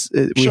 Like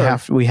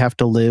we have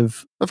to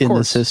live in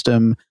the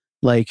system.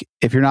 Like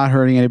if you're not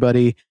hurting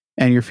anybody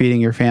and you're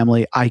feeding your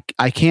family,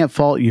 I can't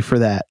fault you for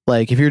that.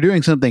 Like if you're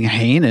doing something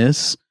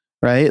heinous,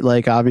 right?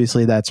 Like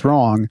obviously that's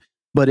wrong.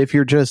 But if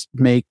you're just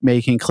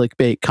making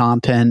clickbait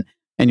content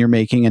and you're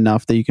making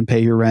enough that you can pay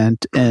your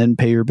rent and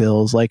pay your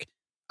bills, like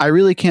I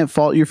really can't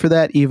fault you for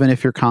that, even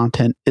if your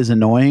content is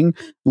annoying.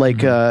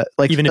 Like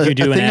even if you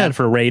do an ad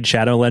for Raid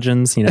Shadow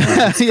Legends,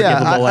 I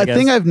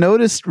think I've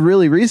noticed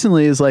really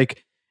recently is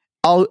like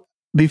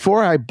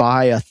before I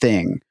buy a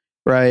thing,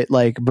 right?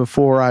 Like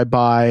before I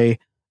buy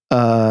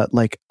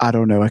like I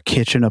don't know, a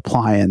kitchen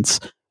appliance,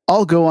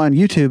 I'll go on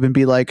YouTube and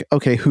be like,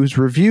 okay, who's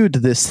reviewed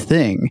this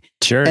thing?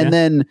 Sure. And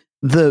then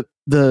the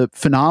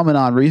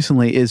phenomenon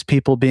recently is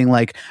people being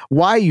like,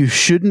 why you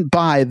shouldn't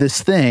buy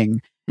this thing.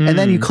 And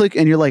then you click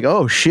and you're like,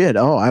 oh shit.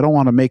 Oh, I don't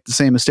want to make the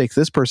same mistakes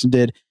this person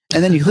did.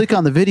 And then you click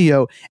on the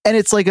video and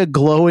it's like a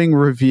glowing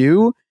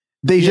review.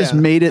 They just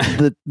made it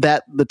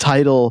the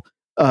title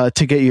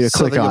to get you to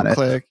click on it.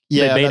 Click.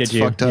 Yeah, they baited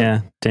you. Fucked up.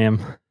 Yeah, damn.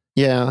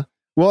 Yeah.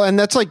 Well, and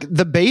that's like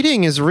the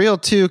baiting is real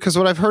too, because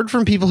what I've heard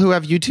from people who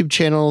have YouTube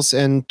channels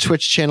and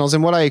Twitch channels,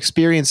 and what I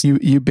experienced,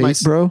 you bait,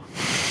 bro.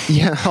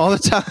 Yeah, all the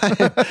time.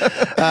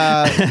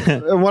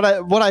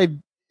 What I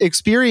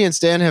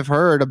experienced and have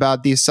heard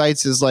about these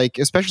sites is like,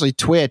 especially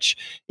Twitch,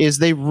 is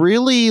they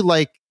really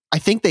like. I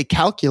think they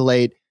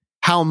calculate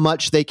how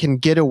much they can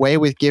get away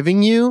with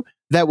giving you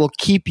that will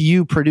keep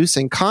you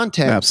producing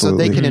content, so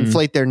they can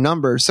inflate their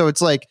numbers. So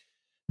it's like,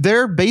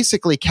 they're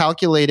basically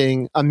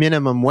calculating a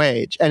minimum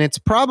wage, and it's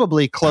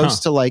probably close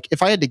to like,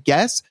 if I had to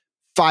guess,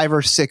 $5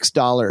 or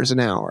 $6 an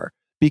hour,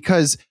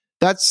 because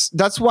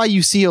that's why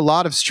you see a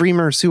lot of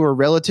streamers who are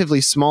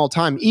relatively small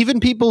time, even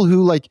people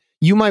who like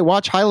you might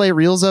watch highlight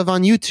reels of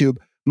on YouTube,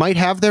 might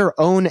have their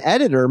own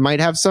editor, might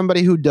have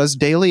somebody who does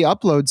daily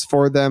uploads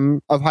for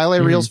them of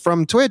highlight reels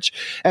from Twitch.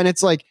 And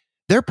it's like,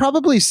 they're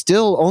probably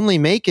still only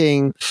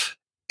making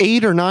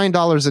 $8 or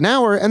 $9 an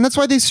hour, and that's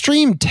why they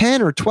stream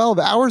 10 or 12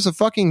 hours a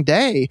fucking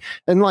day.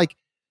 And like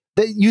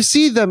you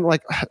see them,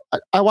 like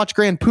I watch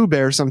Grand Pooh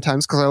Bear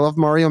sometimes because I love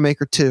Mario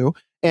Maker 2,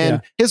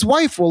 and his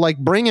wife will like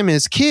bring him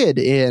his kid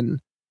in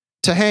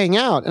to hang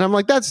out, and I'm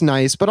like, that's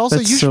nice, but also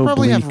you should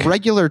probably have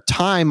regular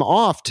time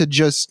off to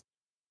just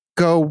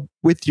go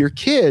with your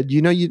kid,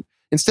 you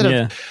instead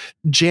of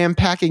jam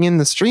packing in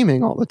the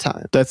streaming all the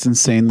time. That's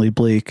insanely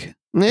bleak.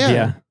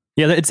 Yeah,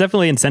 it's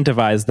definitely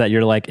incentivized that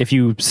you're like, if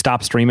you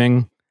stop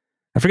streaming,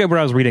 I forget where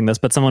I was reading this,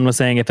 but someone was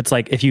saying if it's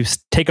like, if you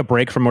take a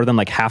break for more than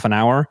like half an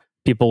hour,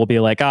 people will be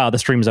like, the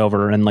stream's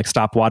over, and like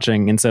stop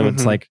watching. And so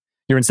it's like,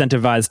 you're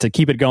incentivized to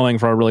keep it going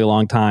for a really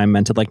long time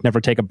and to like never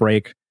take a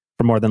break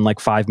for more than like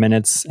 5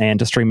 minutes, and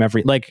to stream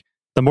like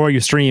the more you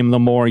stream, the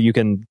more you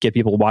can get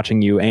people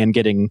watching you and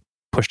getting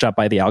pushed up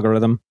by the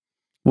algorithm.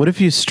 What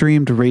if you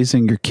streamed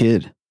raising your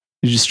kid?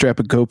 You just strap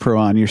a GoPro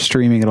on. You're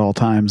streaming at all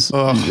times.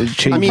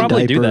 Changing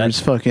probably do diapers,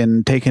 that.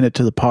 fucking taking it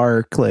to the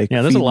park. Like,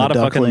 yeah, there's a lot of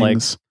fucking like.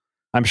 ducklings.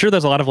 I'm sure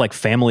there's a lot of like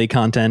family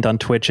content on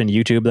Twitch and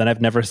YouTube that I've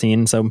never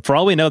seen. So for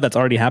all we know, that's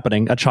already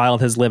happening. A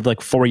child has lived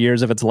like 4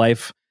 years of its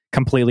life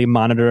completely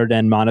monitored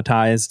and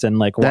monetized and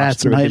like watched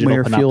That's through a digital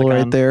nightmare fuel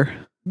panopticon. right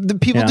there. The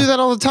people do that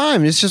all the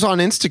time. It's just on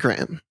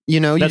Instagram. You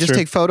know, you That's just true.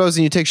 take photos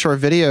and you take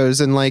short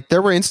videos. And like,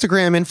 there were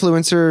Instagram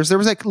influencers. There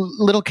was like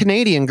little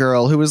Canadian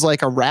girl who was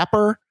like a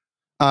rapper.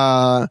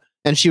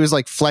 And she was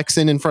like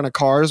flexing in front of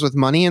cars with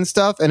money and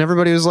stuff. And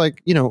everybody was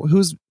like, you know,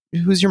 who's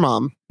your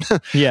mom?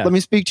 Yeah. Let me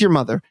speak to your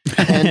mother.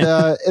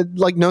 And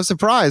like, no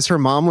surprise, her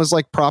mom was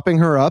like propping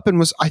her up and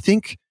was, I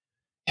think,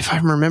 if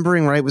I'm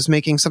remembering right, was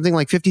making something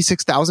like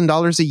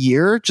 $56,000 a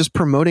year just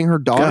promoting her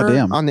daughter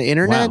Goddamn. on the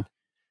internet. Wow.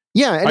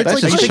 Yeah, and it's That's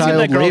like just you Did you see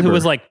child that girl labor. who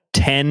was like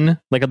 10,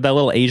 like that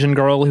little Asian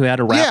girl who had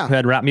a rap, Yeah. who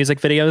had rap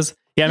music videos?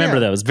 Yeah, I remember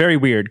Yeah. those. Very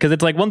weird because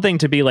it's like one thing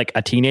to be like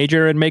a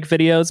teenager and make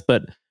videos,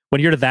 but when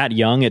you're that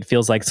young, it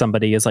feels like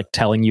somebody is like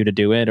telling you to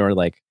do it or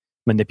like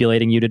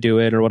manipulating you to do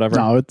it or whatever.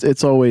 No,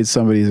 it's always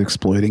somebody's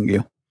exploiting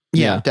you.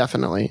 Yeah, Yeah.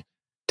 definitely.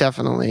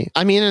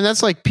 I mean, and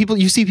that's like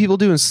you see people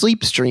doing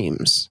sleep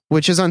streams,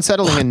 which is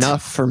unsettling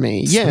enough for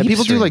me. Yeah, Sleep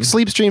people do like streams?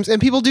 sleep streams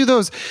and people do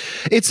those.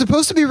 It's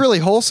supposed to be really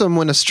wholesome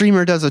when a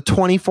streamer does a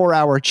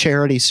 24-hour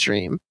charity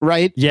stream,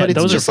 right? Yeah, but it's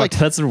those are just like,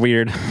 that's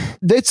weird.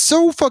 it's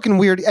so fucking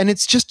weird. And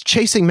it's just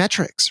chasing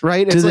metrics,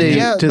 right? It's do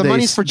the they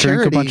money's for drink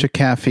charity. a bunch of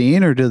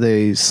caffeine or do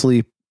they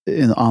sleep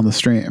on the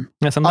stream?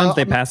 Yeah, sometimes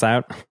they pass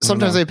out.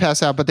 Sometimes they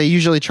pass out, but they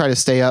usually try to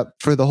stay up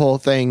for the whole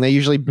thing. They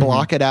usually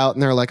block it out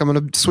and they're like, I'm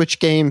going to switch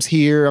games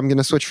here. I'm going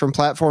to switch from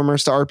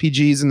platformers to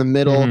RPGs in the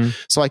middle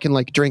so I can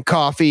like drink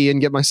coffee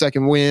and get my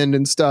second wind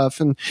and stuff.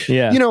 And,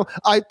 Yeah. you know,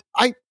 I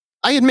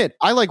admit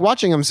I like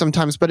watching them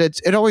sometimes, but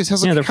it always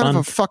has like Yeah, they're kind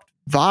of a fucked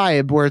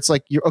vibe where it's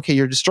like,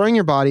 you're destroying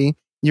your body,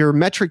 you're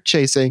metric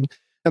chasing.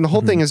 And the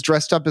whole thing is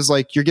dressed up as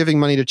like, you're giving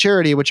money to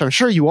charity, which I'm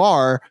sure you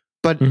are.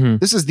 But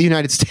this is the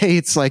United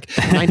States. Like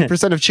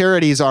 90% of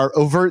charities are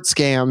overt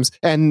scams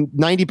and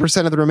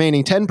 90% of the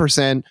remaining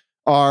 10%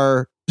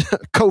 are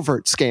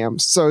covert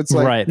scams. So it's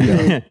like, right.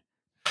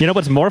 You know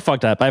what's more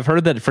fucked up? I've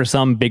heard that for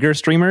some bigger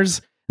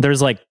streamers,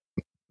 there's like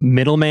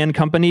middleman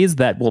companies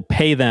that will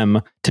pay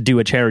them to do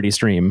a charity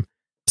stream.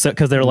 So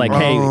because they're like,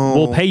 hey,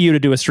 we'll pay you to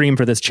do a stream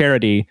for this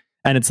charity.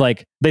 And it's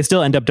like they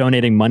still end up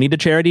donating money to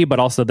charity, but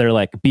also they're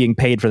like being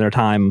paid for their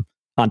time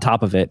on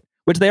top of it,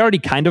 which they already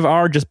kind of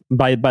are just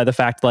by the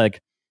fact like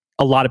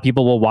a lot of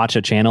people will watch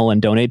a channel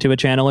and donate to a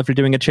channel if you're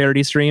doing a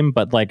charity stream.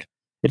 But like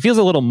it feels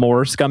a little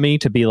more scummy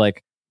to be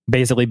like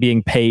basically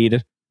being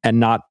paid and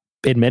not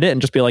admit it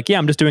and just be like, yeah,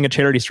 I'm just doing a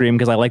charity stream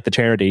because I like the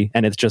charity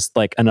and it's just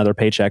like another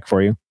paycheck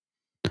for you.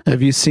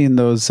 Have you seen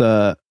those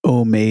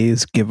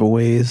Omaze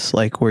giveaways,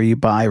 like where you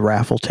buy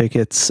raffle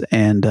tickets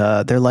and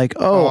they're like,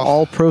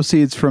 all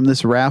proceeds from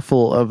this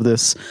raffle of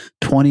this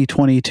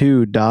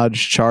 2022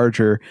 Dodge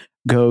Charger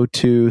go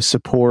to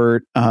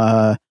support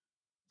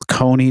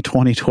Coney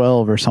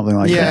 2012 or something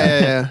like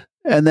that. Yeah.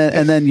 And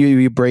then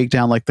you break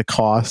down like the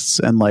costs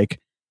and like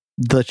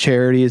the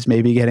charity is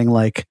maybe getting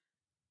like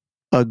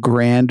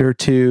 $1,000 or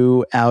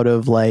 $2,000 out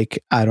of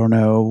like, I don't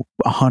know,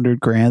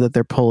 $100,000 that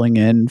they're pulling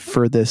in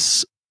for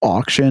this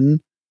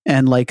auction.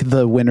 And like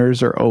the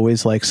winners are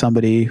always like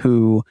somebody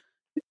who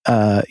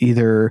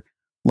either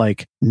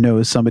like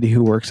knows somebody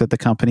who works at the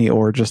company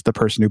or just the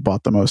person who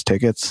bought the most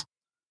tickets.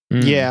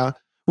 Yeah.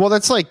 Well,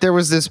 that's like there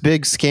was this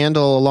big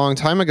scandal a long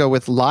time ago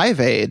with Live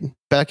Aid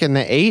back in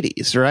the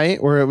 80s,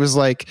 right? Where it was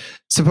like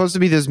supposed to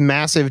be this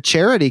massive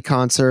charity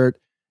concert.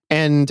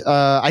 And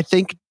I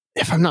think,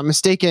 if I'm not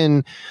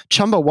mistaken,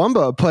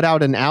 Chumbawamba put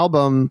out an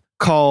album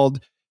called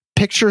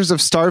Pictures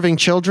of Starving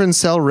Children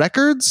Sell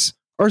Records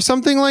or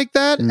something like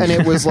that. And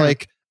it was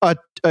like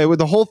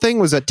the whole thing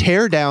was a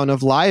teardown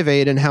of Live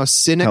Aid and how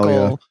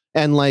cynical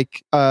and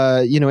like,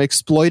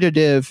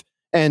 exploitative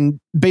and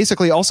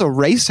basically also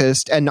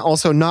racist and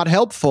also not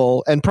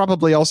helpful and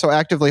probably also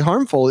actively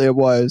harmful it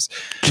was.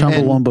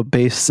 Chumbawamba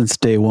based since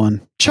day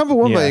one.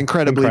 Chumbawamba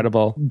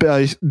incredible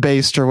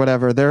based or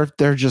whatever.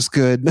 They're just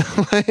good.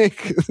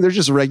 Like they're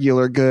just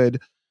regular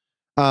good.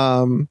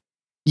 And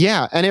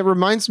it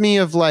reminds me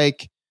of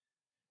like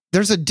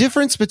there's a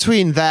difference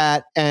between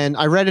that and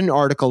I read an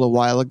article a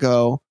while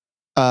ago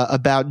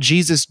about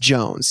Jesus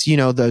Jones, you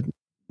know, the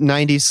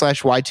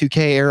 90s/Y2K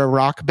era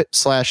rock /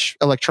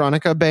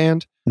 electronica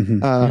band.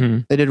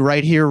 They did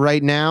Right Here,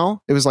 Right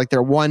Now. It was like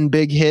their one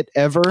big hit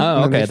ever.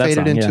 And then they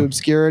faded into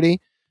obscurity.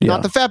 Yeah.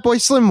 Not the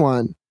Fatboy Slim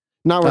one.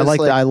 Not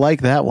I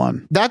like that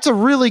one. That's a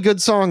really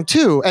good song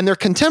too. And they're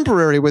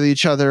contemporary with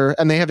each other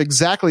and they have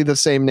exactly the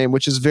same name,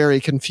 which is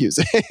very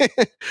confusing.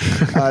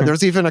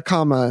 There's even a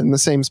comma in the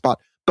same spot.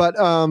 But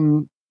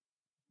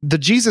the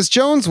Jesus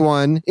Jones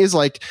one is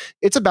like,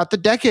 it's about the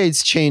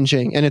decades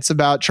changing and it's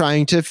about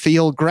trying to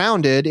feel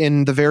grounded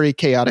in the very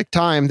chaotic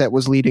time that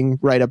was leading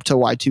right up to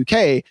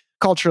Y2K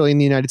culturally in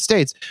the United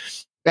States.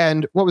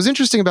 And what was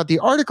interesting about the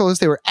article is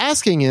they were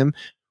asking him,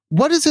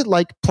 what is it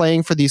like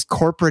playing for these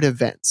corporate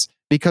events?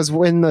 Because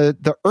when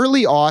the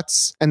early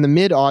aughts and the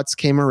mid aughts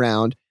came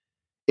around,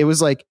 It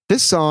was like,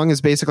 this song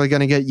is basically going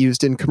to get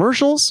used in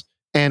commercials,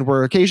 and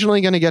we're occasionally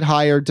going to get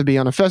hired to be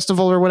on a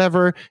festival or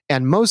whatever.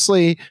 And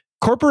mostly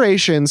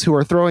corporations who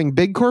are throwing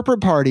big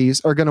corporate parties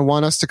are going to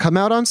want us to come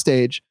out on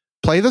stage,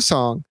 play the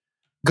song,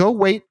 go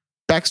wait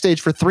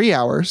backstage for 3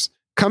 hours,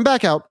 come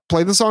back out,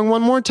 play the song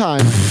one more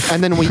time,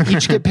 and then we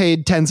each get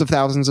paid tens of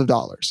thousands of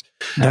dollars.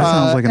 That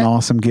sounds like an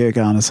awesome gig,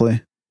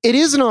 honestly. It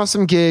is an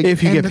awesome gig.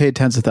 If you get paid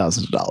tens of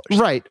thousands of dollars.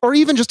 Right. Or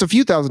even just a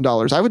few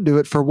 $1,000s. I would do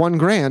it for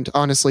 $1,000,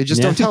 honestly.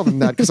 Just don't tell them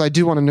that, because I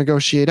do want to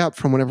negotiate up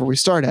from whenever we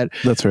start at.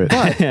 That's right.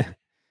 But,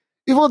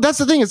 well, that's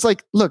the thing. It's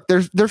like, look,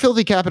 they're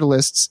filthy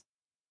capitalists.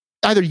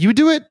 Either you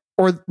do it,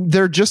 or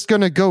they're just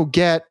going to go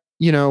get,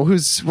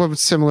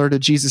 what's similar to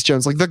Jesus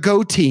Jones, like the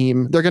Go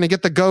team. They're going to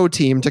get the Go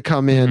team to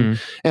come in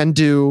and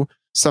do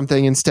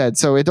something instead.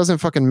 So it doesn't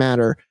fucking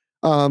matter.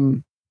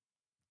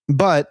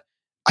 But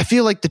I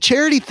feel like the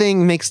charity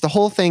thing makes the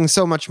whole thing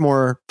so much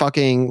more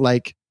fucking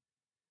like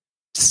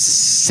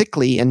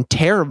sickly and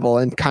terrible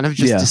and kind of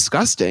just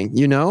disgusting,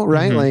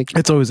 right? Mm-hmm. Like,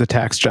 it's always a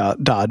tax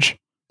dodge.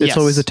 It's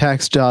always a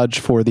tax dodge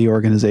for the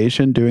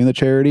organization doing the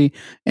charity,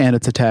 and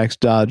it's a tax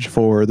dodge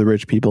for the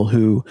rich people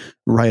who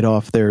write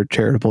off their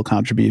charitable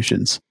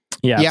contributions.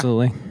 Yeah,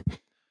 absolutely.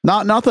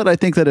 Not that I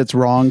think that it's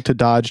wrong to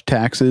dodge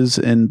taxes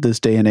in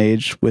this day and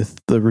age with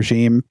the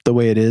regime the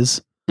way it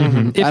is.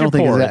 Mm-hmm. I don't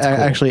think it's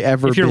actually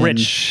ever been... If you're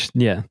rich,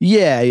 Yeah.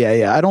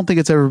 I don't think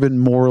it's ever been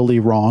morally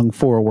wrong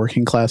for a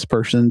working class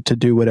person to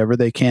do whatever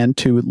they can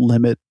to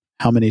limit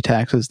how many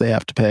taxes they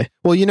have to pay.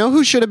 Well,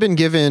 who should have been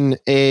given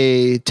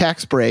a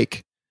tax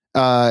break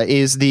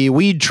is the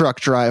weed truck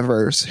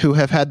drivers who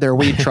have had their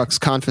weed trucks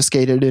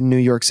confiscated in New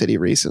York City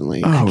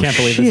recently. I can't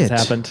believe this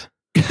has happened.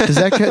 Does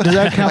that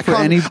count for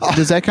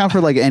does that count for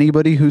like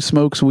anybody who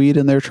smokes weed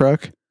in their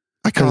truck?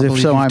 Because if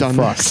so, I'm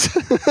fucked.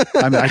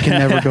 I can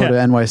never go to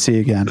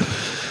NYC again.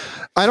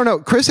 I don't know.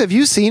 Chris, have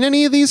you seen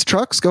any of these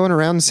trucks going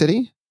around the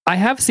city? I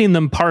have seen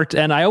them parked,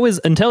 and I always,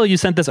 until you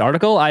sent this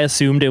article, I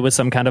assumed it was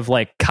some kind of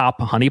like cop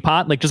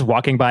honeypot, like just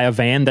walking by a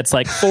van that's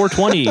like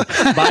 420,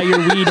 buy your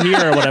weed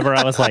here or whatever.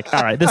 I was like,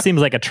 all right, this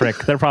seems like a trick.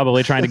 They're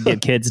probably trying to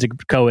get kids to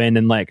go in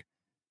and like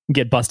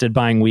get busted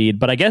buying weed.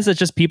 But I guess it's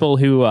just people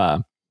who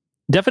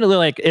definitely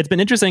like, it's been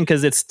interesting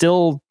because it's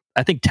still,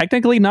 I think,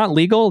 technically not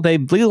legal. They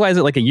legalized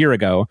it like a year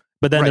ago,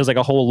 but then there's like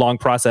a whole long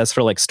process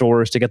for like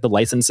stores to get the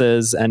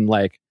licenses and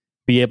like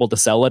be able to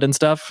sell it and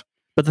stuff.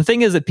 But the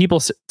thing is that people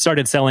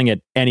started selling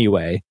it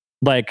anyway.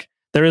 Like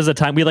there is a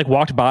time we like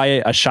walked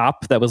by a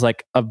shop that was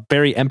like a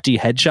very empty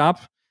head shop,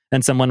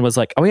 and someone was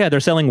like, "Oh yeah, they're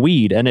selling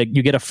weed, and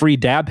you get a free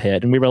dab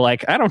hit." And we were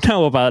like, "I don't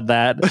know about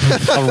that.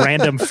 A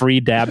random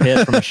free dab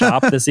hit from a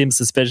shop. This seems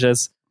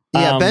suspicious."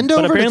 Yeah, bend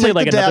over to take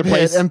the dab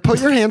hit and put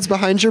your hands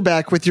behind your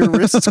back with your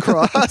wrists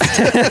crossed.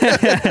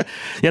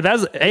 Yeah,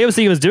 that's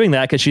AOC was doing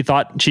that because she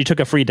thought she took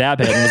a free dab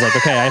hit and was like,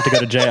 okay, I have to go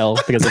to jail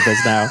because of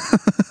this now.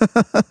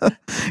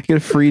 You get a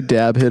free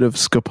dab hit of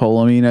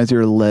scopolamine as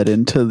you're led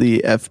into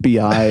the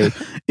FBI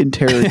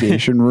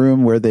interrogation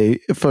room where they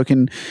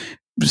fucking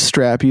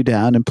strap you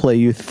down and play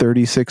you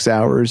 36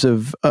 hours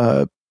of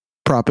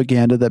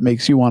propaganda that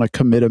makes you want to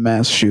commit a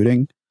mass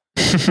shooting.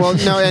 Well,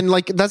 no, and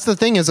like that's the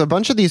thing is a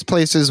bunch of these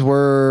places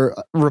were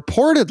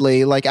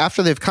reportedly like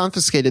after they've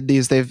confiscated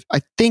these,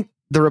 I think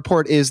the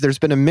report is there's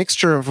been a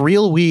mixture of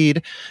real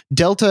weed,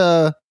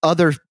 Delta,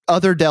 other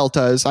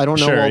Deltas. I don't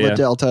know all the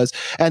Deltas,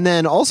 and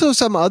then also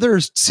some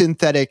other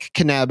synthetic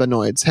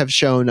cannabinoids have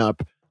shown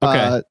up.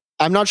 Okay.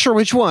 I'm not sure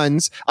which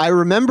ones. I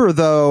remember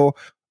though.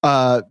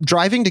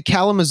 Driving to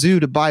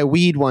Kalamazoo to buy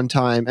weed one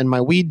time, and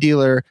my weed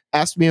dealer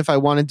asked me if I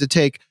wanted to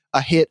take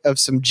a hit of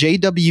some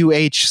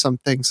JWH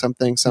something.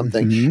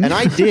 Mm-hmm. And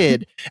I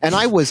did. And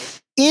I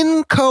was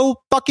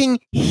incoherent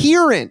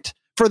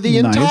for the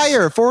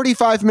entire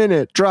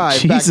 45-minute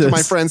drive back to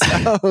my friend's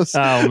house.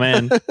 Oh,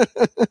 man.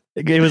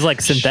 It was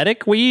like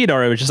synthetic weed,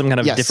 or it was just some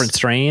kind of different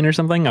strain or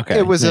something? Okay.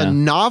 It was a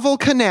novel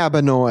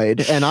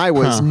cannabinoid, and I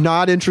was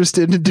not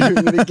interested in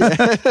doing it again.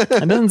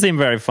 It doesn't seem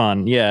very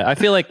fun. Yeah. I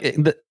feel like,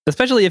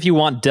 especially if you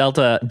want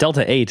Delta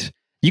 8,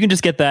 you can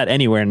just get that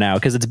anywhere now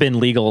because it's been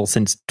legal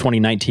since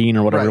 2019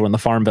 or whatever when the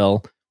Farm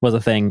Bill was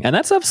a thing. And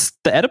that stuff's,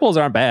 the edibles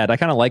aren't bad. I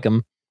kind of like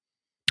them.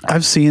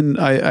 I've seen,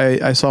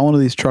 I saw one of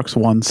these trucks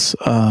once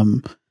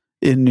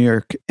in New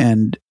York,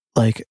 and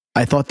like,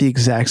 I thought the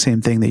exact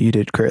same thing that you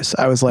did, Chris.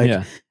 I was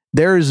like,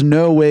 there is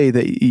no way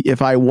that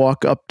if I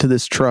walk up to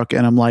this truck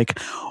and I'm like,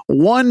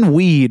 one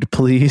weed,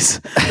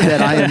 please,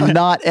 that I am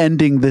not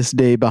ending this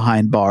day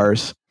behind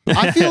bars.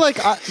 I feel like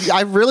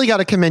I really got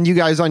to commend you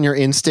guys on your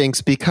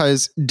instincts,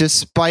 because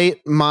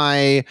despite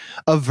my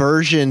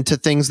aversion to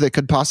things that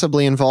could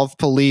possibly involve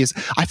police,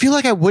 I feel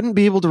like I wouldn't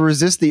be able to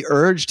resist the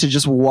urge to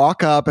just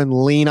walk up and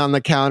lean on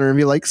the counter and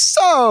be like,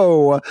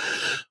 so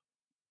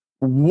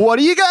what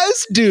are you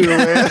guys doing?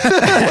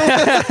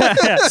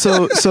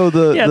 So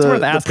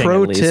the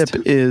pro tip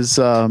least. is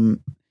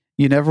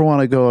you never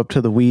want to go up to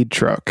the weed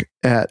truck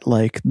at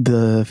like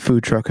the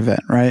food truck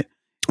event, right?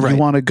 You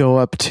want to go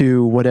up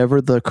to whatever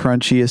the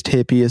crunchiest,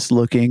 hippiest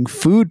looking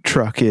food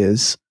truck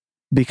is,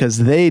 because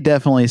they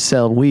definitely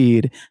sell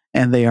weed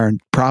and they are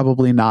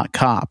probably not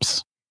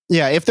cops.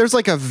 Yeah, if there's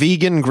like a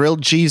vegan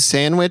grilled cheese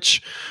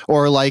sandwich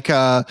or like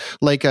a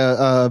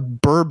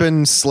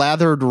bourbon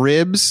slathered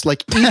ribs,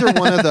 like either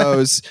one of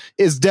those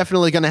is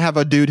definitely going to have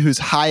a dude who's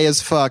high as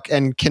fuck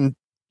and can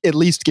at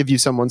least give you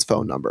someone's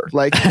phone number.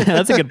 Like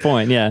that's a good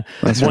point. Yeah,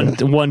 that's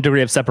one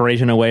degree of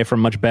separation away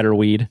from much better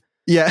weed.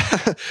 Yeah,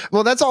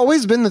 well, that's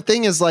always been the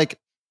thing. Is like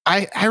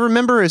I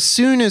remember as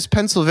soon as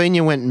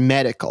Pennsylvania went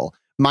medical,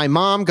 my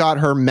mom got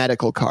her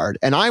medical card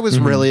and I was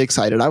really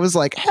excited. I was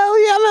like, hell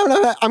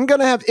yeah, I'm going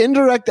to have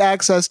indirect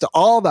access to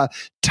all the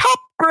top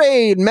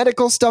grade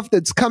medical stuff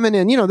that's coming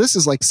in. You know, this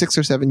is like 6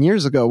 or 7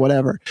 years ago,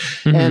 whatever.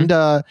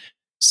 And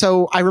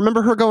so I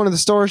remember her going to the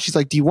store. She's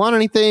like, do you want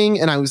anything?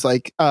 And I was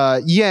like,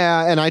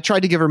 yeah. And I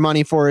tried to give her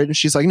money for it. And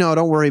she's like, no,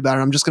 don't worry about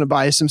it. I'm just going to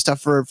buy some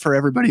stuff for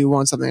everybody who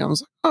wants something. I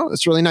was like, oh,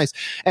 that's really nice.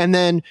 And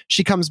then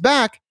she comes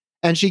back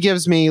and she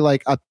gives me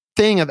like a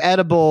thing of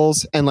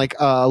edibles and like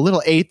a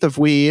little eighth of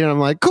weed. And I'm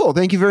like, cool,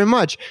 thank you very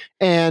much.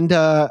 And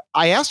I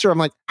asked her, I'm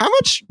like, how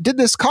much did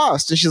this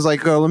cost? And she's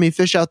like, oh, let me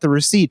fish out the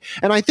receipt.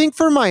 And I think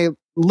for my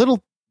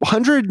little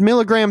 100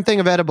 milligram thing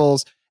of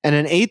edibles and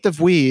an eighth of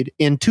weed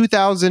in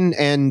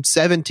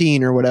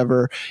 2017 or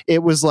whatever,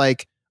 it was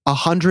like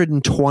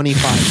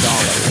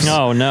 $125.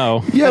 Oh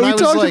no. Yeah, and we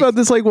talked about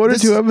this like 1 or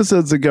 2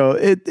 episodes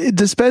ago.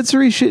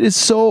 Dispensary shit is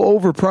so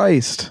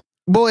overpriced.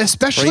 Well,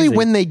 especially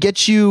when they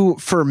get you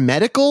for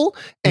medical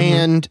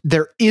and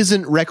there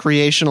isn't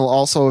recreational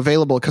also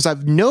available. Because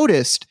I've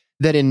noticed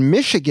that in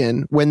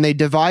Michigan, when they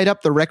divide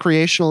up the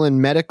recreational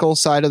and medical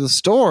side of the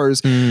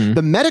stores,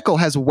 the medical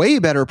has way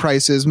better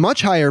prices,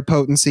 much higher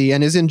potency,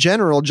 and is in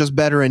general just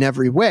better in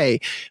every way.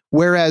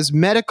 Whereas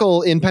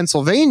medical in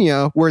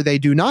Pennsylvania, where they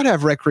do not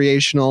have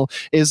recreational,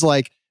 is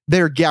like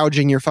they're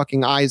gouging your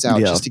fucking eyes out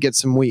just to get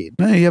some weed.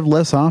 Yeah, you have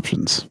less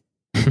options.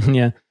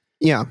 Yeah.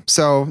 Yeah.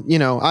 So, you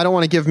know, I don't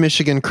want to give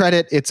Michigan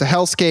credit. It's a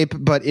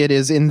hellscape, but it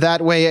is in that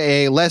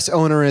way a less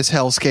onerous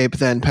hellscape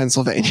than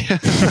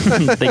Pennsylvania.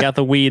 They got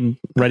the weed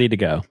ready to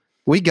go.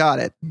 We got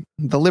it.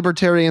 The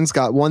libertarians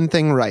got one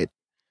thing right.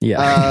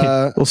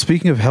 Yeah. Well,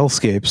 speaking of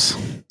hellscapes,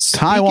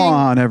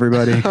 Taiwan,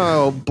 everybody.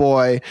 Oh,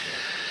 boy.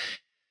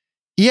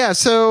 Yeah,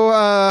 so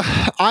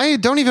I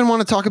don't even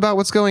want to talk about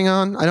what's going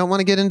on. I don't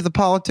want to get into the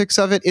politics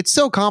of it. It's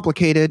so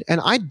complicated,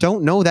 and I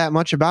don't know that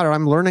much about it.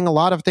 I'm learning a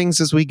lot of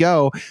things as we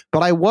go,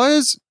 but I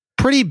was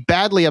pretty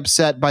badly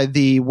upset by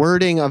the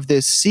wording of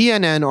this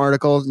CNN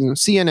article.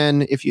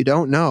 CNN, if you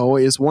don't know,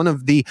 is one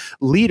of the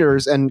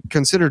leaders and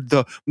considered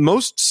the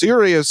most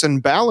serious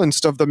and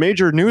balanced of the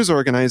major news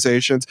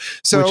organizations.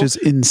 So, which is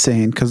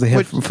insane because they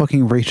have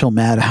fucking Rachel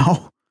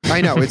Maddow. I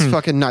know, it's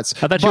fucking nuts.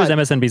 I thought she was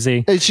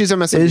MSNBC. She's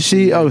MSNBC. Is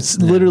she? Oh, it's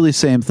literally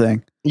same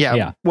thing.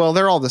 Yeah. Well,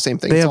 they're all the same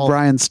thing. They have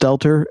Brian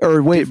Stelter.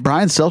 Or wait,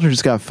 Brian Stelter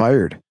just got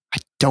fired. I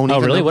don't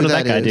even know what who did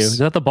that guy do? Is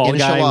that the bald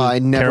guy? I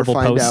never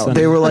find out.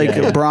 They were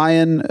like,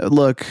 Brian,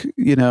 look,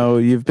 you know,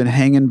 you've been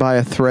hanging by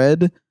a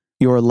thread,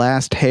 your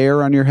last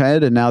hair on your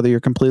head, and now that you're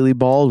completely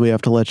bald, we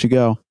have to let you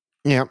go.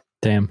 Yeah.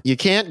 Damn. You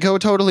can't go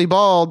totally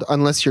bald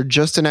unless you're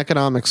just an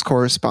economics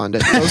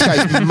correspondent. Those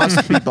guys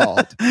must be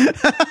bald.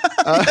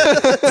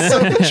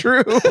 So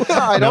true.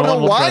 I don't know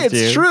why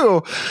it's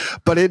true,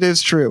 but it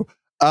is true.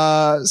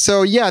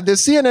 So yeah,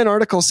 this CNN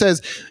article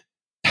says,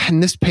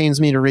 and this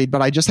pains me to read,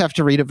 but I just have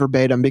to read it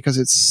verbatim because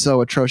it's so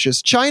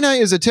atrocious. China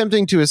is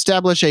attempting to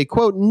establish a,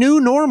 quote,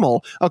 new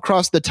normal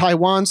across the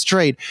Taiwan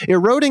Strait,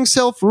 eroding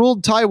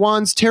self-ruled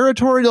Taiwan's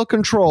territorial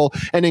control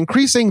and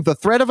increasing the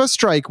threat of a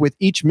strike with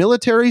each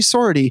military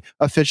sortie,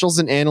 officials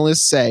and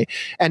analysts say.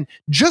 And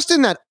just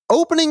in that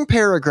opening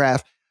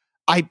paragraph,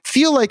 I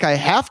feel like I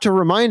have to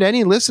remind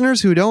any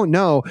listeners who don't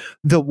know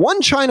the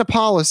one China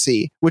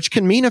policy, which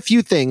can mean a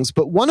few things,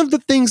 but one of the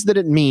things that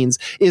it means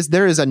is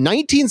there is a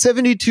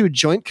 1972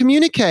 joint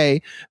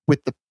communique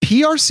with the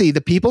PRC,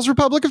 the People's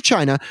Republic of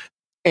China,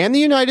 and the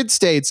United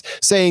States,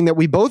 saying that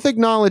we both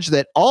acknowledge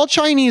that all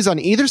Chinese on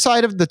either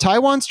side of the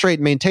Taiwan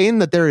Strait maintain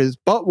that there is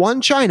but one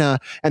China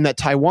and that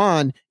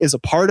Taiwan is a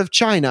part of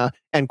China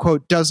and,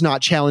 quote, does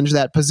not challenge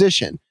that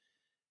position.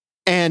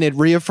 And it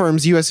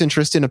reaffirms U.S.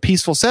 interest in a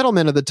peaceful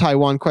settlement of the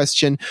Taiwan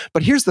question.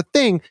 But here's the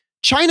thing.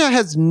 China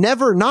has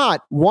never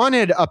not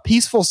wanted a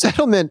peaceful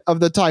settlement of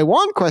the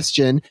Taiwan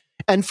question.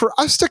 And for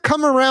us to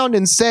come around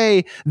and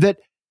say that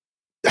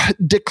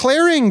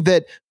declaring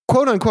that,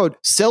 quote unquote,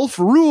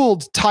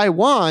 self-ruled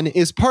Taiwan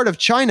is part of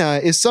China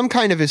is some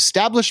kind of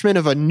establishment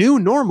of a new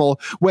normal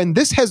when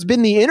this has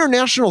been the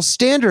international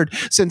standard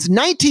since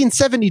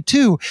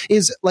 1972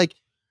 is like,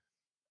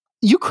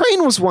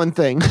 Ukraine was one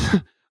thing.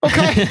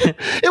 Okay,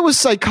 it was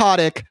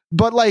psychotic,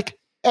 but like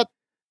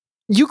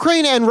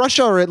Ukraine and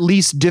Russia are at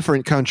least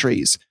different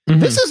countries.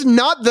 Mm-hmm. This is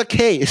not the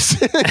case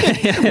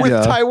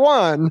with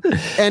Taiwan,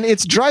 and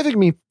it's driving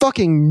me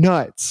fucking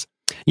nuts.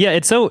 Yeah,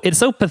 it's so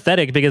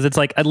pathetic because it's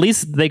like at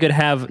least they could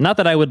have, not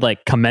that I would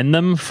like commend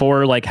them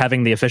for like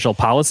having the official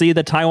policy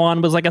that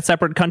Taiwan was like a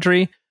separate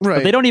country, right?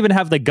 But they don't even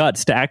have the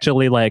guts to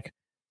actually like,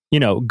 you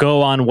know,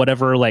 go on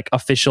whatever like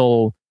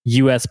official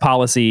U.S.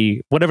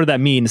 policy, whatever that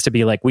means, to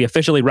be like, we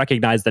officially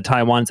recognize that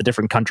Taiwan's a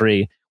different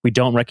country. We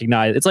don't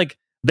recognize, it's like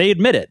they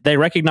admit it. They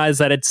recognize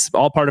that it's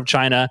all part of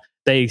China.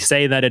 they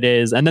say that it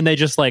is, and then they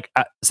just like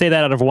say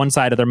that out of one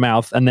side of their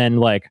mouth, and then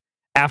like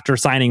after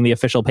signing the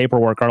official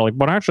paperwork are like,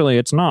 but actually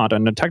it's not,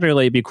 and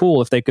technically it'd be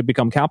cool if they could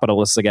become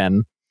capitalists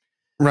again.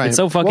 Right. It's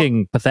so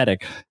fucking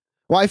pathetic.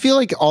 Well, I feel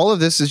like all of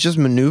this is just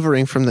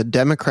maneuvering from the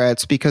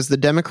Democrats, because the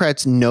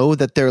Democrats know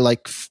that they're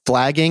like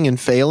flagging and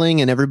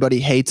failing and everybody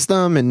hates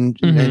them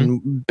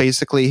and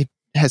basically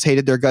has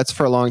hated their guts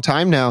for a long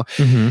time now.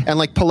 And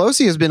like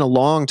Pelosi has been a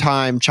long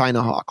time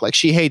China hawk. Like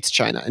she hates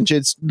China, and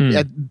it's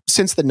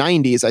since the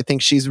 90s, I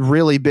think she's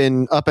really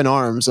been up in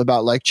arms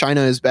about like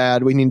China is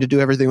bad. We need to do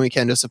everything we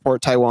can to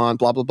support Taiwan,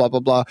 blah, blah, blah,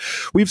 blah, blah.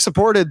 We've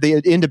supported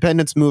the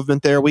independence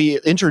movement there. We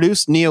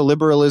introduced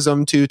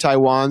neoliberalism to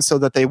Taiwan so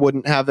that they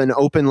wouldn't have an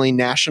openly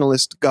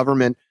nationalist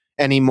government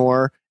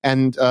anymore.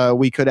 And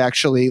we could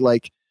actually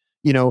like,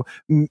 you know,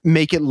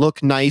 make it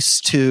look nice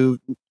to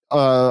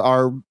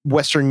our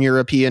Western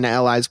European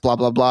allies, blah,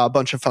 blah, blah, a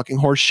bunch of fucking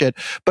horse shit.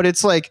 But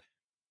it's like,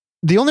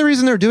 the only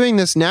reason they're doing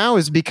this now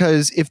is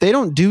because if they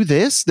don't do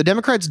this, the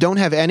Democrats don't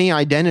have any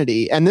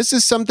identity. And this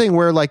is something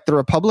where like the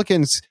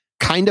Republicans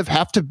kind of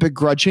have to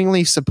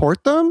begrudgingly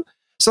support them.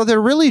 So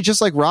they're really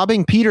just like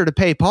robbing Peter to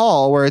pay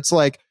Paul, where it's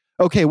like,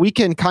 okay, we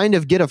can kind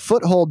of get a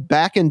foothold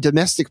back in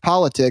domestic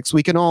politics.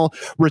 We can all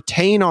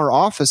retain our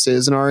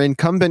offices and our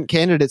incumbent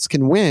candidates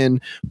can win.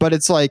 But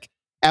it's like,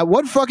 at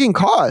what fucking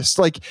cost?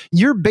 Like,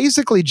 you're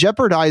basically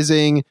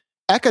jeopardizing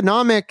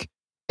economic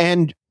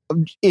and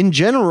in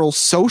general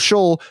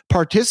social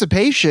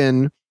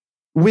participation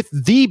with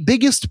the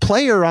biggest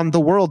player on the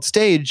world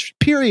stage,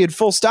 period,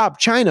 full stop.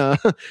 China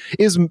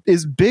is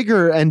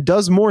bigger and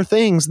does more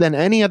things than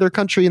any other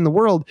country in the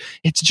world.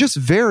 It's just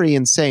very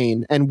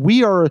insane. And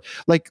we are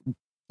like,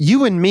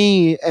 you and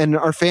me and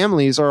our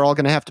families are all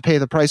going to have to pay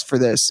the price for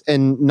this,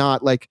 and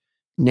not like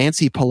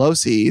Nancy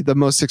Pelosi, the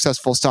most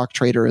successful stock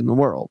trader in the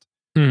world.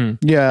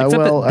 Yeah,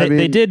 except well,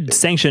 they did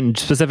sanction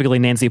specifically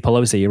Nancy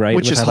Pelosi, right?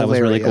 Which is hilarious. That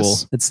was really cool.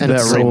 It's and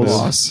so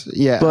loss.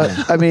 Yeah,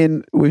 but I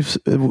mean, this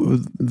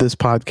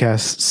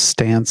podcast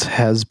stance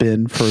has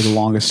been for the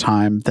longest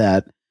time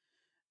that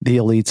the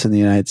elites in the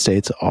United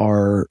States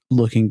are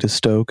looking to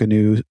stoke a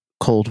new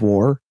Cold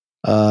War,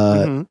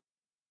 and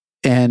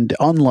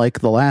unlike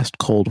the last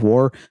Cold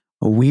War,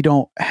 we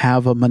don't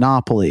have a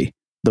monopoly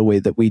the way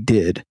that we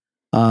did,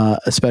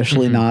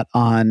 especially not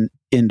on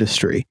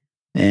industry.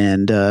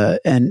 And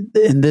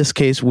in this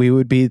case, we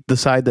would be the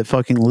side that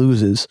fucking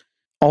loses.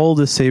 All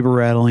the saber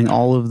rattling,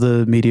 all of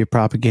the media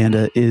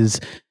propaganda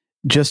is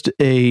just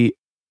a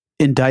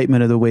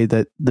indictment of the way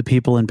that the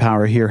people in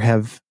power here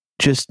have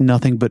just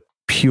nothing but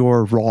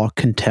pure raw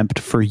contempt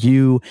for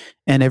you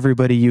and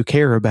everybody you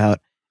care about.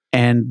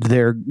 And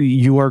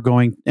you are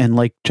going, and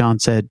like John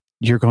said,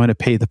 you're going to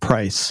pay the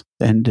price.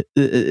 And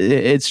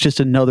it's just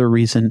another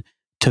reason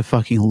to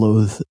fucking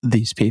loathe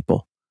these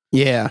people.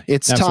 Yeah,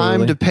 it's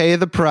time to pay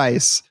the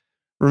price.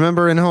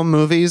 Remember in Home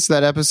Movies,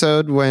 that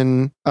episode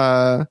when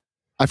I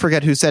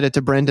forget who said it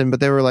to Brendan, but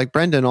they were like,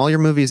 Brendan, all your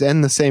movies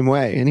end the same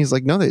way. And he's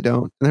like, no, they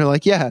don't. And they're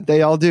like, yeah,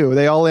 they all do.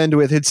 They all end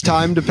with, it's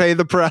time to pay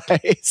the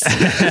price.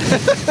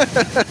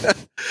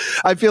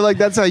 I feel like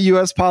that's how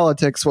US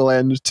politics will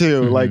end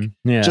too. Like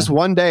just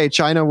one day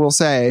China will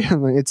say,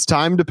 it's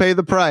time to pay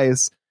the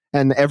price,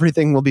 and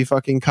everything will be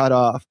fucking cut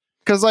off.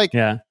 Because like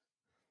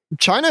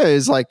China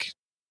is like,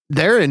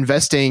 they're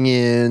investing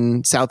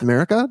in South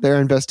America. They're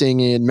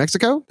investing in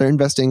Mexico. They're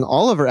investing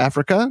all over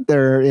Africa.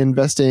 They're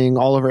investing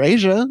all over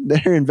Asia.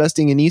 They're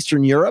investing in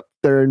Eastern Europe.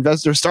 They're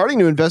starting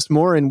to invest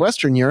more in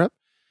Western Europe.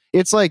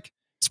 It's like,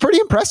 it's pretty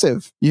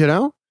impressive, you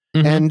know?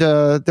 And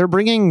they're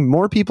bringing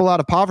more people out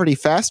of poverty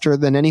faster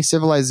than any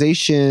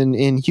civilization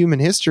in human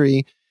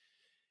history.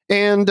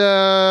 And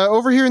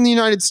over here in the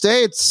United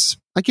States,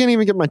 I can't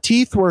even get my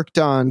teeth worked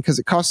on because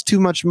it costs too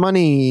much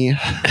money.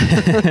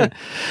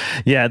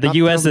 Yeah, the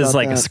US is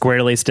like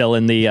squarely still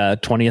in the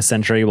 20th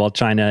century, while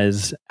China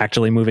is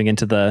actually moving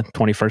into the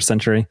 21st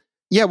century.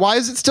 Yeah, why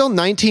is it still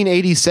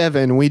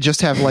 1987? We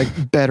just have like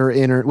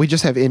we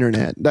just have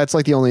internet. That's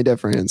like the only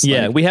difference.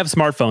 Yeah, like, we have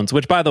smartphones,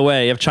 which by the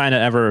way, if China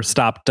ever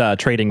stopped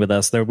trading with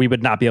us, we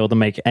would not be able to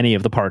make any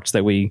of the parts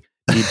that we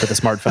need for the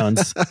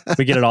smartphones.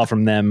 We get it all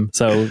from them.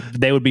 So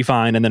they would be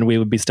fine, and then we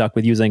would be stuck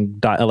with using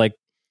like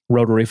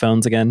rotary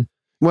phones again.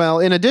 Well,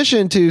 in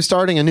addition to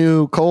starting a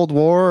new Cold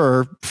War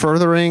or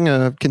furthering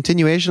a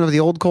continuation of the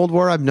old Cold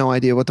War, I have no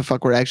idea what the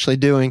fuck we're actually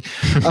doing.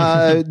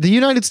 The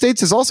United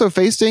States is also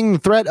facing the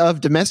threat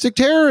of domestic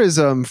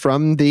terrorism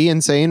from the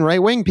insane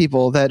right-wing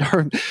people that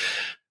are,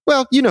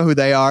 well, you know who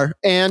they are.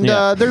 And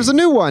there's a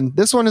new one.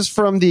 This one is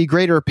from the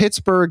greater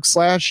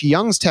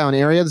Pittsburgh/Youngstown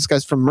area. This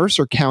guy's from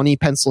Mercer County,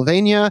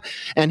 Pennsylvania.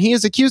 And he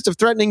is accused of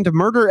threatening to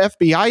murder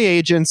FBI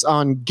agents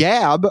on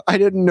Gab. I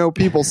didn't know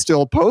people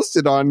still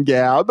posted on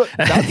Gab.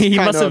 He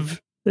must have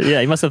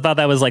thought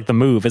that was like the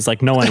move. It's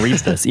like, no one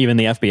reads this, even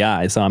the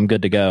FBI. So I'm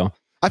good to go.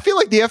 I feel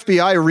like the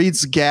FBI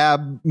reads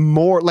Gab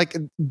more. Like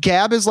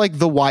Gab is like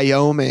the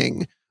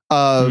Wyoming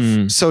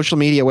of social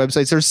media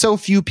websites. There's so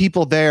few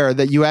people there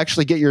that you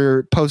actually get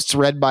your posts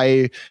read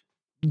by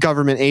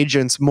government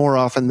agents more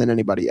often than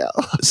anybody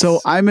else.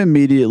 So I'm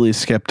immediately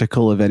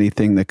skeptical of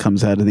anything that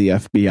comes out of the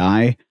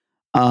FBI.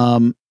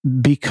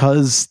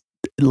 because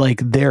like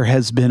there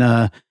has been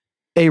a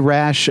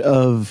rash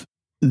of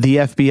the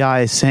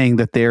FBI saying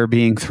that they're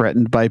being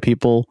threatened by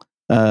people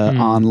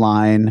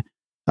online,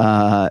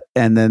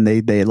 and then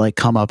they like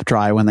come up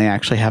dry when they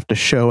actually have to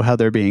show how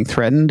they're being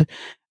threatened.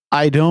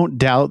 I don't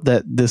doubt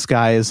that this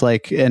guy is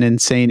like an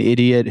insane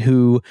idiot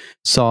who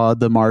saw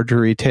the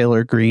Marjorie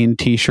Taylor Greene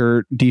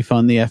t-shirt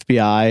defund the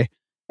FBI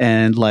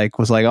and like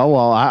was like, oh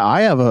well,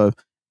 I have a.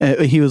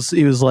 He was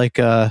like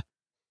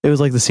it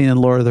was like the scene in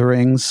Lord of the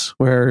Rings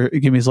where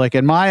Gimmy's like,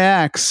 and my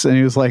axe, and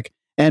he was like,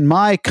 and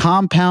my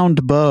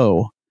compound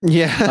bow.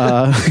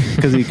 Yeah,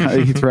 because he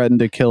threatened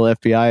to kill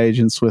FBI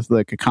agents with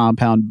like a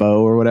compound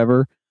bow or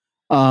whatever.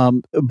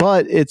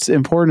 But it's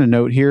important to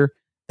note here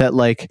that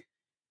like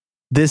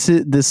this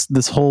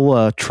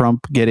whole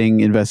Trump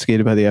getting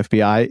investigated by the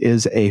FBI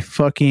is a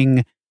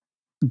fucking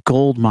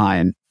gold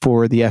mine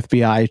for the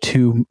FBI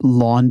to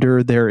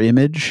launder their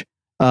image,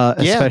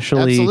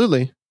 especially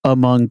absolutely.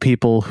 Among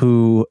people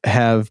who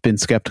have been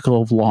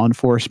skeptical of law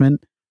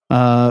enforcement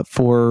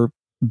for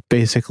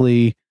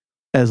basically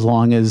as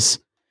long as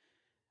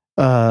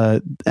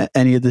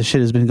any of this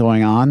shit has been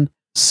going on.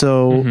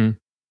 So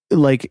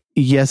like,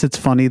 yes, it's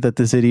funny that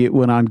this idiot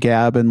went on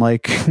Gab and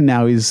like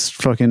now he's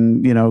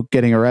fucking,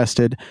 getting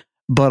arrested.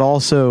 But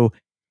also,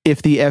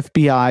 if the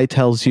FBI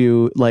tells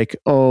you like,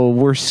 oh,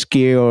 we're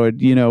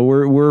scared,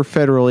 we're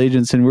federal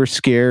agents and we're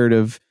scared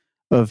of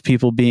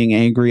people being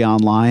angry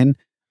online,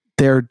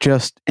 they're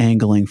just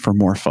angling for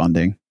more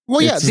funding.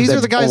 Well, yeah, these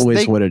are the guys.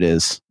 Always what it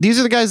is. These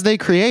are the guys they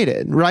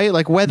created, right?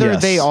 Like whether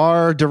they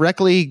are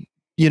directly,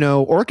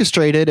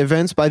 orchestrated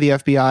events by the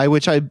FBI,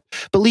 which I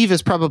believe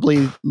is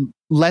probably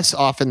less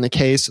often the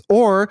case,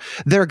 or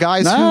they're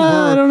guys who were.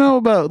 I don't know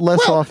about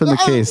less often the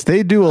case.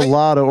 They do a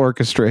lot of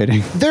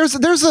orchestrating.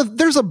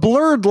 There's a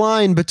blurred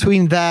line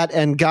between that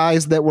and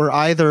guys that were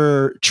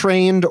either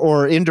trained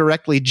or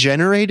indirectly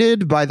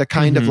generated by the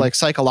kind of like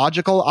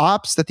psychological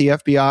ops that the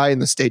FBI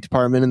and the State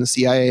Department and the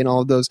CIA and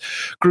all of those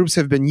groups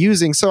have been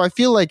using. So I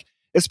feel like,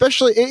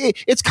 especially,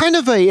 it's kind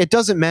of it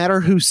doesn't matter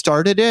who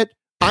started it.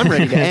 I'm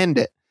ready to end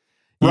it.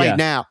 Right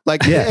now,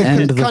 like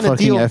and the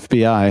fucking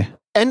FBI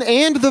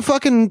and the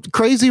fucking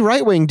crazy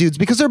right wing dudes,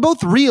 because they're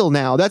both real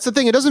now. That's the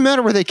thing; it doesn't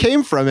matter where they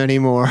came from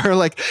anymore.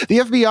 Like the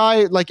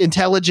FBI, like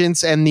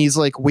intelligence, and these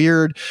like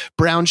weird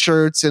brown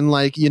shirts and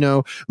like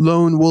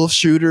lone wolf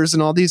shooters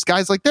and all these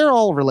guys, like they're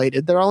all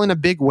related. They're all in a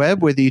big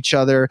web with each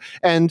other.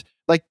 And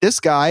like this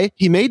guy,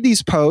 he made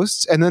these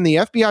posts, and then the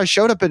FBI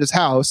showed up at his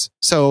house.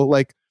 So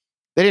like.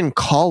 They didn't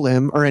call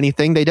him or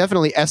anything. They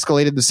definitely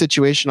escalated the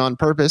situation on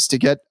purpose to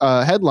get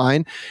a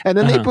headline. And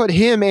then they put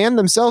him and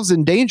themselves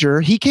in danger.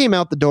 He came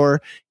out the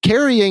door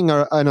carrying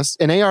an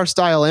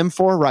AR-style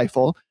M4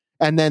 rifle.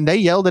 And then they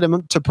yelled at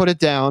him to put it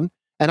down.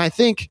 And I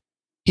think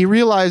he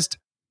realized,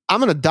 I'm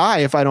going to die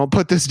if I don't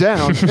put this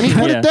down. And he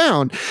put it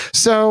down.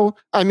 So,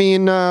 I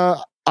mean,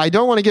 I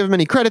don't want to give him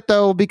any credit,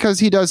 though, because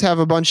he does have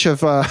a bunch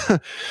of,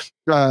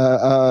 he's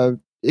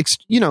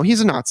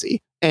a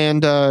Nazi.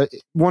 And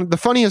the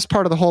funniest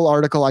part of the whole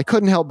article, I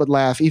couldn't help but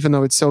laugh, even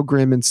though it's so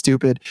grim and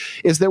stupid,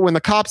 is that when the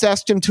cops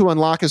asked him to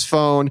unlock his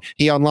phone,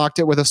 he unlocked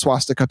it with a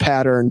swastika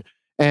pattern.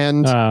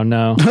 And oh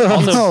no!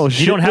 Also,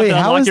 you don't have to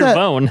unlock your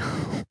phone.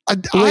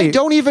 I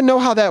don't even know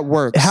how that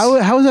works.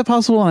 How is that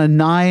possible on a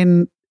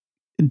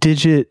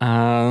 9-digit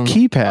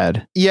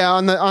keypad? Yeah,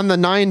 on the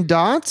 9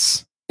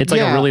 dots. It's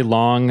like a really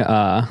long.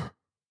 I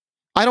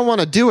don't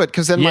want to do it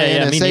because then my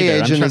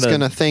NSA agent is going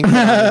to think.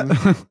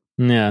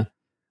 Yeah.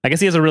 I guess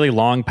he has a really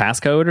long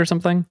passcode or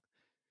something.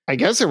 I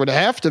guess it would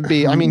have to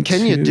be. I mean,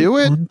 can you do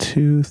it? 1,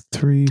 2,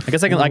 3. I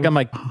guess I can. Like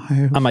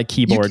on my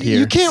keyboard here.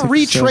 You can't 6,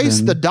 retrace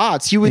 7, the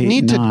dots. You would 8,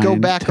 need to 9, go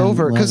back 10,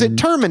 over because it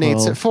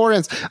terminates 12, at 4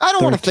 ends. I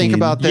don't want to think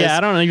about this. Yeah,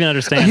 I don't even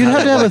understand. You'd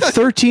have to have a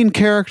 13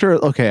 character.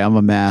 Okay, I'm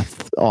a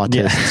math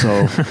autist,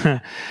 so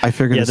I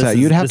figured this out.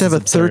 You'd have to have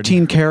a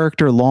 13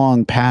 character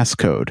long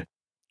passcode.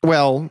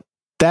 Well.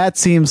 That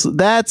seems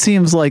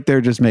like they're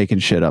just making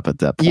shit up at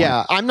that point.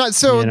 Yeah, I'm not.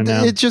 So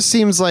it just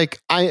seems like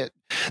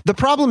the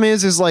problem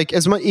is like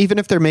as much, even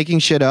if they're making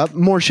shit up,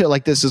 more shit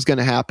like this is going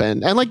to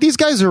happen. And like these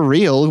guys are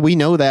real. We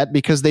know that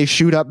because they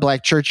shoot up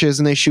black churches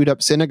and they shoot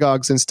up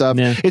synagogues and stuff.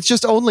 Yeah. It's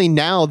just only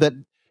now that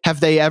have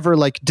they ever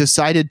like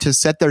decided to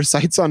set their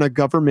sights on a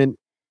government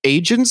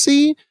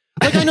agency.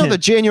 Like I know the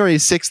January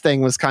 6th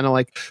thing was kind of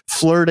like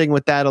flirting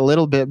with that a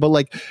little bit, but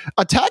like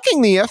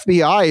attacking the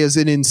FBI is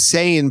an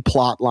insane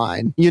plot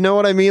line. You know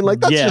what I mean?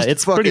 Like that's just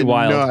it's fucking pretty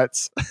wild.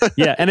 Nuts.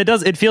 Yeah, and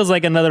it feels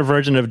like another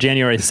version of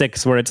January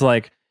 6th where it's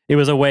like it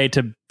was a way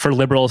for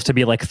liberals to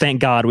be like, thank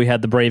God we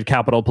had the brave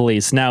Capitol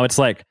Police. Now it's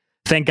like,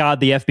 thank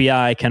God the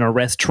FBI can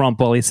arrest Trump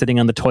while he's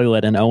sitting on the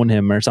toilet and own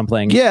him or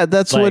something. Yeah,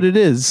 that's like, what it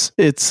is.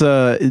 It's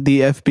the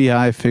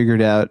FBI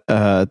figured out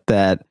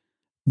that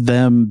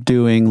them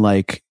doing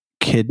like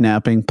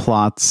kidnapping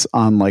plots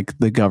on like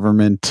the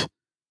government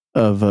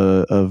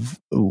of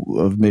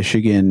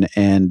Michigan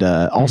and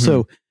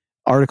also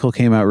article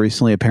came out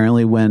recently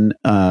apparently when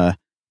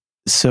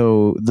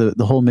so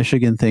the whole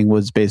Michigan thing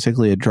was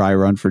basically a dry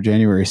run for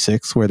January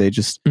 6th where they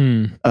just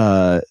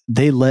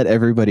they let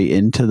everybody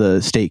into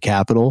the state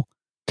capitol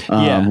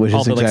which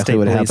is exactly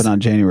what happened on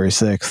January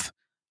 6th.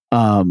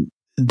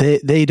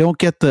 They don't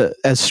get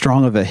as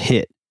strong of a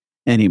hit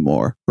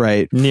anymore,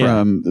 right?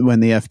 From when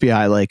the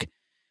FBI like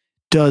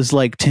does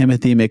like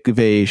Timothy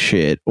McVeigh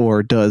shit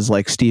or does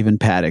like Stephen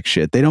Paddock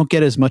shit. They don't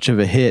get as much of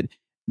a hit.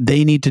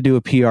 They need to do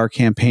a PR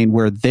campaign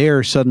where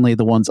they're suddenly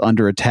the ones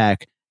under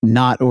attack,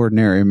 not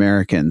ordinary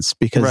Americans,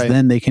 because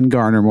then they can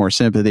garner more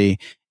sympathy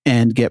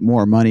and get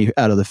more money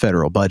out of the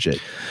federal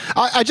budget.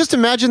 I just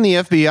imagine the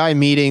FBI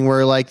meeting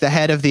where like the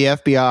head of the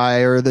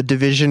FBI or the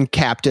division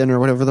captain or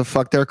whatever the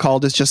fuck they're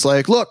called is just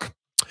like, look,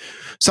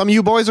 some of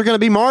you boys are going to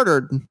be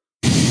martyred,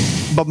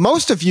 but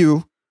most of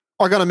you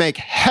are going to make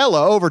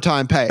hella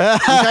overtime pay. Okay?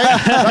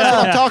 That's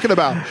what I'm talking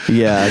about.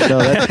 Yeah, no,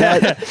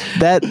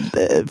 that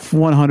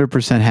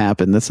 100%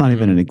 happened. That's not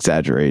even an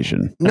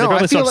exaggeration. No, they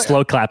probably start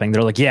slow clapping.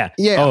 They're like,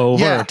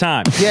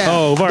 overtime.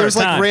 There's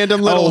like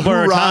random little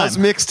hoorahs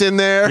mixed in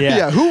there.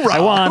 Yeah, hoorah. I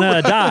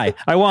wanna die.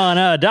 I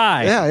wanna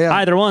die. Yeah.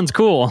 Either one's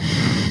cool.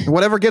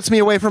 Whatever gets me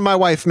away from my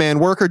wife, man,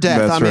 work or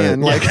death, I'm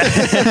in. Like, I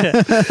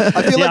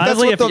feel like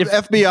honestly, that's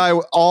what the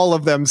FBI, all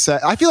of them say.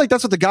 I feel like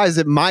that's what the guys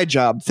at my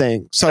job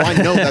think. So I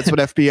know that's what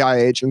FBI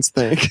agents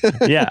think.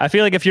 Yeah, I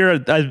feel like if you're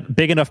a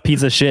big enough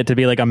piece of shit to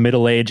be like a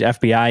middle-aged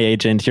FBI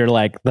agent, you're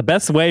like, the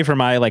best way for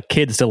my like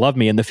kids to love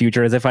me in the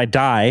future is if I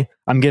die,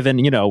 I'm given,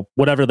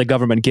 whatever the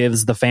government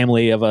gives the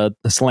family of a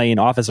slain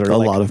officer. A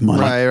lot of money.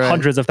 Like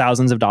hundreds of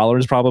thousands of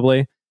dollars,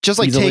 probably. Just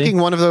like taking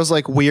one of those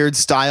like weird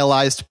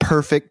stylized,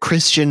 perfect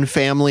Christian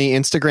family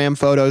Instagram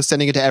photos,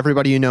 sending it to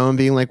everybody you know and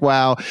being like,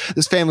 wow,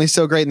 this family's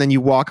so great. And then you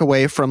walk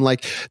away from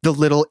like the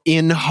little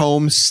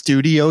in-home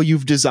studio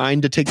you've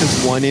designed to take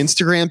this one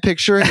Instagram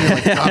picture. And you're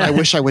like, God, I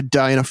wish I would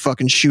die in a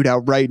fucking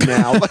shootout right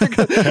now.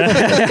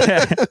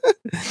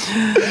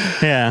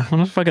 Yeah.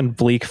 What a fucking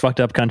bleak, fucked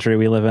up country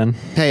we live in.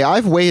 Hey,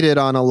 I've waited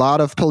on a lot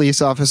of police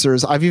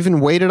officers. I've even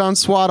waited on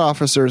SWAT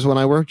officers when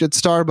I worked at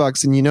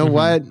Starbucks. And you know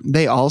what?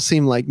 They all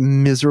seem like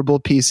miserable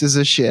pieces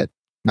of shit.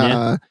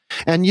 And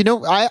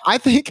I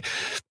think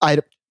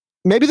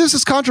maybe this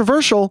is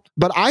controversial,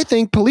 but I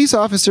think police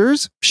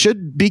officers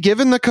should be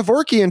given the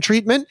Kevorkian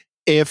treatment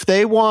if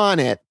they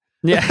want it.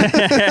 Yeah.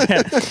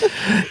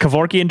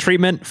 Kevorkian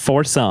treatment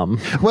for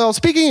some. Well,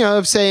 speaking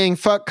of saying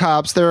fuck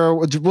cops,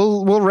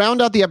 we'll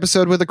round out the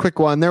episode with a quick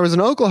one. There was an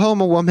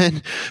Oklahoma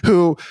woman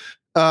who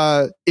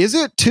is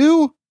it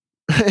too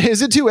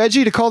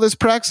edgy to call this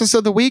praxis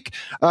of the week?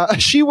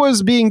 She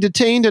was being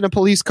detained in a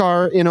police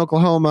car in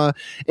Oklahoma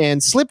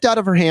and slipped out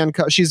of her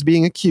handcuffs. She's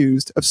being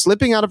accused of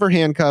slipping out of her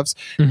handcuffs,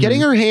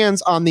 getting her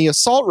hands on the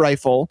assault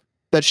rifle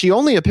that she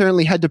only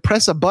apparently had to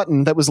press a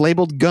button that was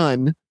labeled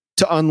gun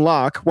to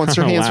unlock once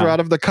her hands were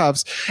out of the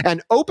cuffs,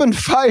 and opened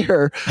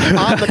fire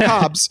on the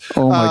cops.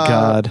 Oh my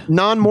God.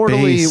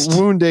 Non-mortally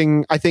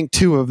wounding, I think,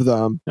 2 of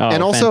them.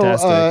 And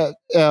also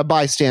a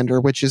bystander,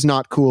 which is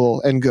not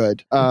cool and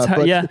good.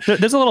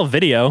 There's a little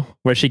video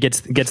where she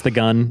gets the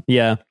gun.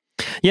 Yeah.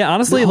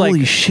 Honestly,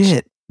 holy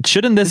shit.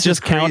 Shouldn't this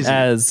just count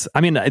as,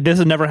 I mean, this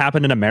has never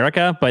happened in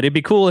America, but it'd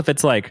be cool if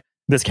it's like,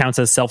 this counts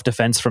as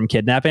self-defense from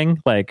kidnapping.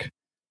 Like,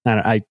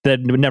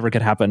 that never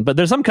could happen. But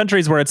there's some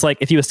countries where it's like,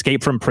 if you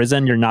escape from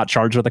prison, you're not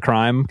charged with a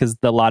crime, because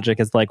the logic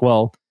is like,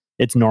 well,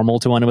 it's normal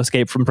to want to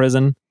escape from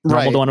prison.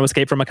 Normal to want to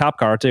escape from a cop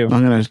car too.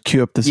 I'm going to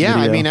cue up this video.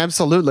 I mean,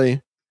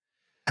 absolutely.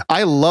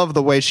 I love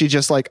the way she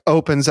just like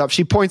opens up.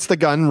 She points the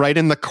gun right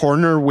in the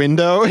corner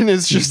window and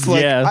is just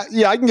like,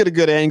 I can get a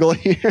good angle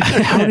here.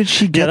 How did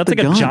she get that's the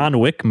like gun? A John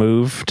Wick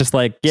move. Just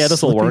like,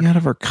 this will work. Out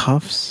of her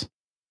cuffs.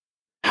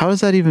 How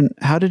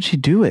did she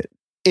do it?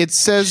 It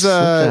says,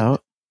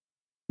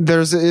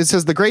 it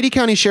says the Grady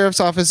County Sheriff's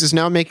Office is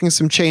now making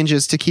some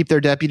changes to keep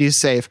their deputies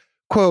safe.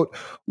 Quote,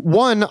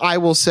 one, I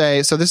will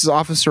say, so this is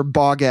Officer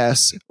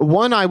Boggess.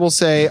 One, I will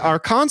say, our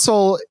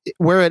console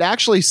where it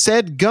actually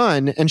said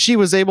gun and she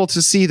was able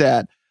to see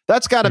that,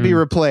 that's got to be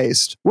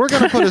replaced. We're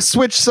going to put a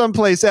switch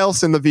someplace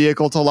else in the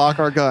vehicle to lock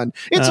our gun.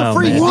 It's a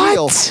free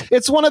deal.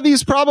 It's one of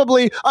these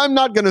probably, I'm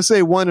not going to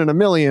say 1 in a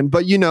million,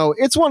 but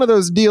it's one of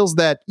those deals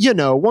that,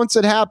 once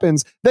it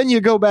happens, then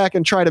you go back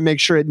and try to make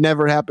sure it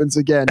never happens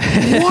again.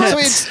 What? So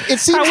it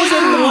seems like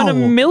 1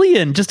 in a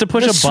million just to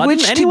push a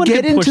button. Anyone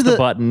can push the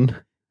button.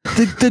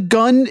 The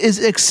gun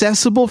is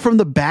accessible from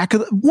the back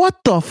of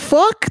what the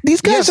fuck?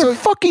 These guys are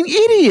fucking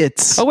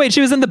idiots. Oh wait,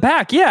 she was in the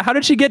back. Yeah, how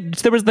did she get?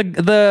 There was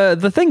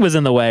the thing was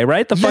in the way,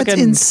 right? That's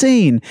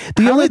insane.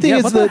 The only thing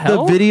is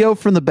the video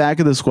from the back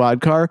of the squad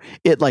car.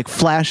 It like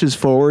flashes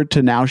forward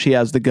to now she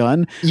has the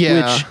gun.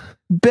 Yeah. Which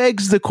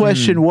begs the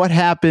question: what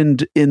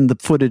happened in the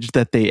footage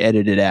that they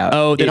edited out?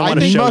 Oh, they don't want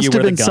to show you where the gun is. Must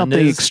have been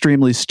something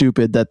extremely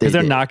stupid that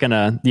they're not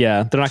gonna.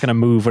 Yeah, they're not gonna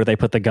move where they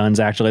put the guns.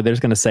 Actually, they're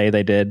just gonna say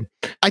they did.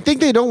 I think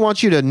they don't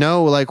want you to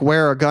know like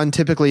where a gun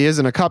typically is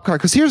in a cop car,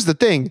 because here's the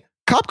thing: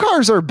 cop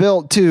cars are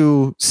built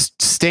to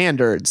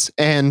standards,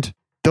 and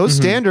those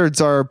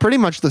standards are pretty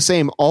much the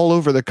same all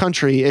over the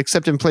country,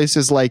 except in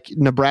places like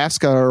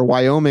Nebraska or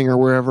Wyoming or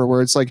wherever,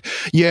 where it's like,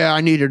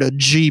 I needed a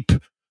Jeep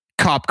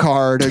cop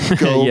car to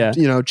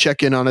go,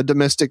 check in on a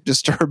domestic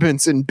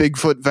disturbance in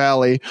Bigfoot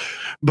Valley.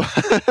 But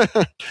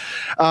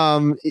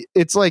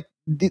it's like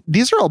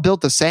these are all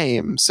built the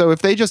same. So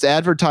if they just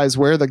advertise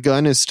where the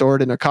gun is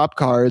stored in a cop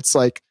car, it's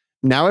like,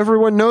 now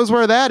everyone knows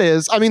where that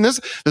is. I mean, this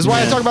is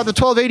why I talk about the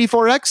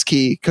 1284X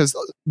key, because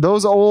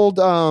those old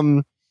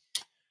Crown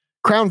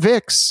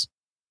Vics,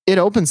 it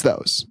opens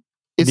those.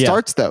 It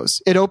starts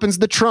those. It opens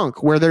the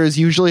trunk where there is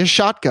usually a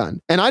shotgun.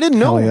 And I didn't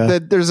know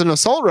that there's an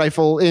assault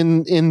rifle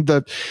in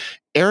the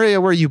area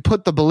where you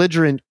put the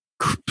belligerent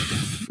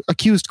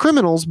accused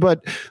criminals,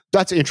 but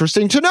that's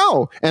interesting to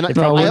know. And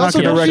I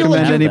also don't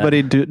recommend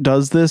anybody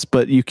does this,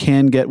 but you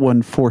can get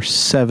one for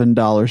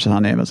 $7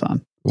 on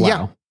Amazon. Wow.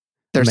 Yeah.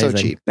 They're Amazing. so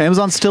cheap.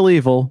 Amazon's still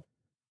evil,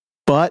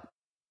 but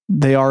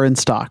they are in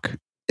stock.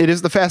 It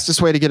is the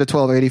fastest way to get a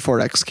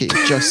 1284X key.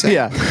 Just saying.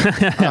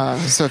 Yeah.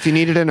 So if you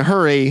need it in a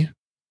hurry,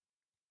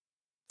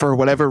 for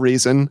whatever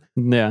reason,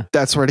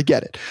 that's where to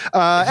get it.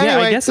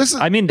 Anyway, I guess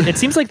it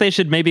seems like they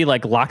should maybe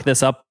like lock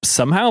this up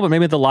somehow, but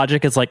maybe the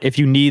logic is like, if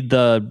you need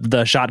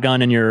the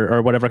shotgun in your,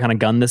 or whatever kind of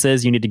gun this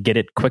is, you need to get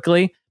it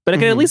quickly, but it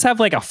could at least have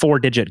like a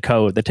 4-digit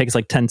code that takes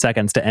like 10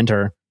 seconds to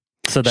enter.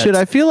 So that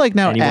I feel like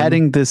now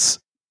adding this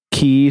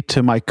key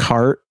to my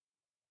cart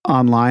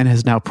online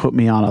has now put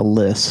me on a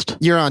list.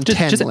 You're on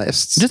 10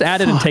 lists. Just add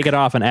it and take it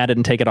off, and add it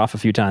and take it off a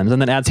few times,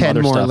 and then add some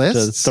other stuff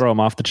lists to throw them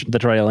off the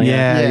trail.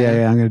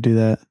 Yeah. I'm going to do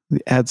that.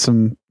 Add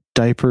some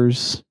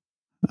diapers,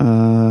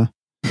 some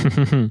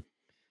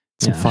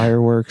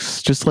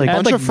fireworks, just like a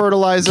bunch of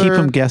fertilizer. Keep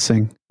them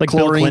guessing. Like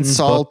chlorine, Bill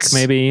salts. Book,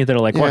 maybe they're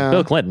like, what?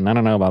 Bill Clinton? I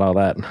don't know about all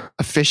that.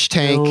 A fish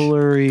tank.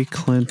 Hillary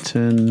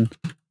Clinton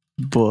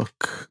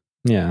book.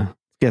 Yeah.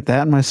 Get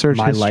that in my search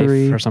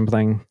history life or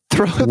something.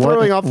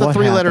 Throwing off the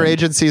 3-letter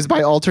agencies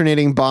by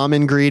alternating bomb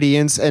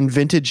ingredients and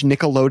vintage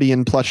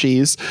Nickelodeon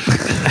plushies.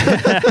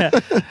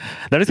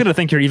 They're just going to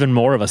think you're even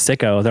more of a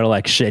sicko. They're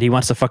like, shit, he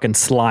wants to fucking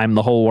slime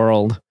the whole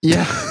world.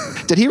 Yeah.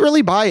 Did he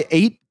really buy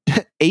 8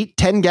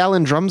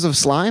 10-gallon drums of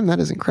slime? That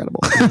is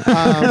incredible.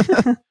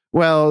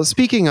 Well,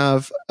 speaking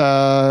of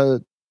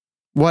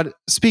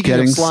speaking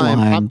of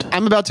slime,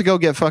 I'm about to go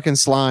get fucking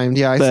slimed.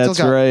 Yeah, I still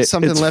got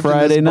something left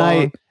Friday in this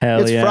night.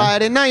 Hell it's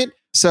Friday night.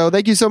 So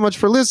thank you so much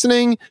for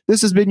listening.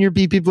 This has been your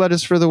BP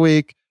Lettuce for the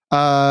week.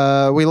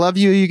 We love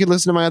you. You can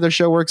listen to my other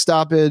show, Work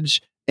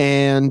Stoppage,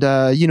 and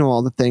you know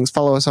all the things.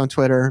 Follow us on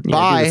Twitter.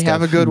 Bye.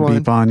 Have a good one.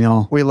 Beep on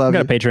y'all. We love you.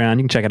 We got a Patreon.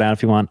 You can check it out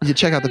if you want. You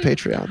check out the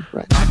Patreon.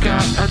 Right. I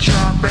got a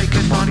job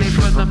making money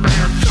for the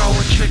man,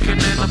 throwing chicken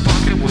in a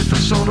bucket with a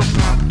soda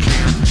pop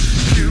can.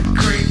 Cute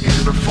green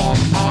uniform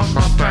on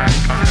my back.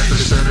 I had to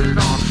set it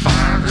on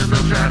fire in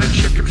a vat of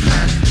chicken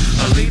fat.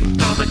 I leaped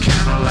on the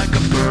counter like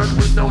a bird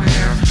with no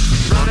hair.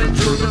 Running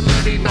through the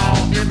mini mall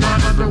in my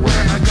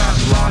underwear. I got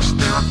lost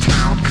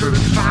downtown,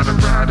 couldn't find a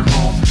ride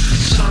home.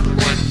 Sun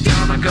went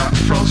down, I got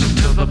frozen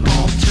to the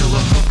bone, till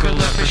a hooker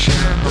let me share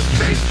her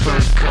fake fur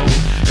coat.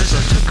 As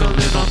I took a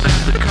little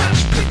nap, the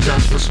cops picked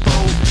up the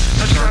spoon.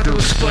 I tried to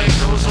explain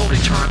I was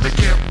only trying to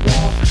get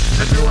warm.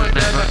 I knew I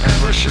never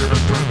ever should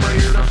have burned my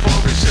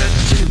uniform. He said,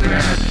 too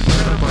bad,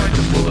 let him bite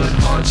the bullet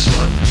hard,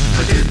 son.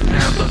 I didn't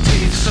have the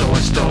teeth, so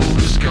I stole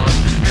his gun.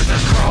 And I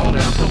crawled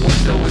out the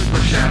window with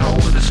my shadow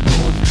and a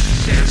spoon.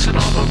 Dancing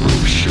on the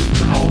roof,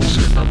 shooting holes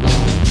in the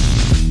moon.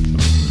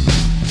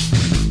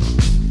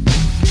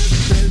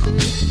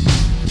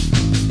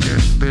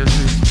 Get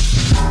busy.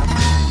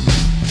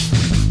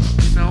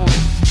 You know it.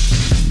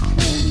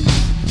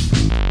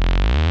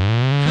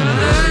 I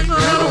ain't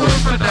gonna work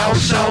for no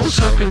soul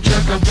sucking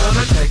check. I'm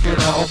gonna take it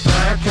all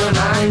back, and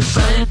I ain't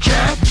saying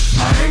jack.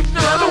 I ain't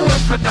gonna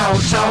work for no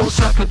soul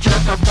sucking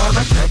check. I'm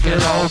gonna take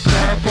it all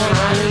back, and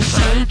I ain't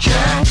saying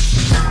jack.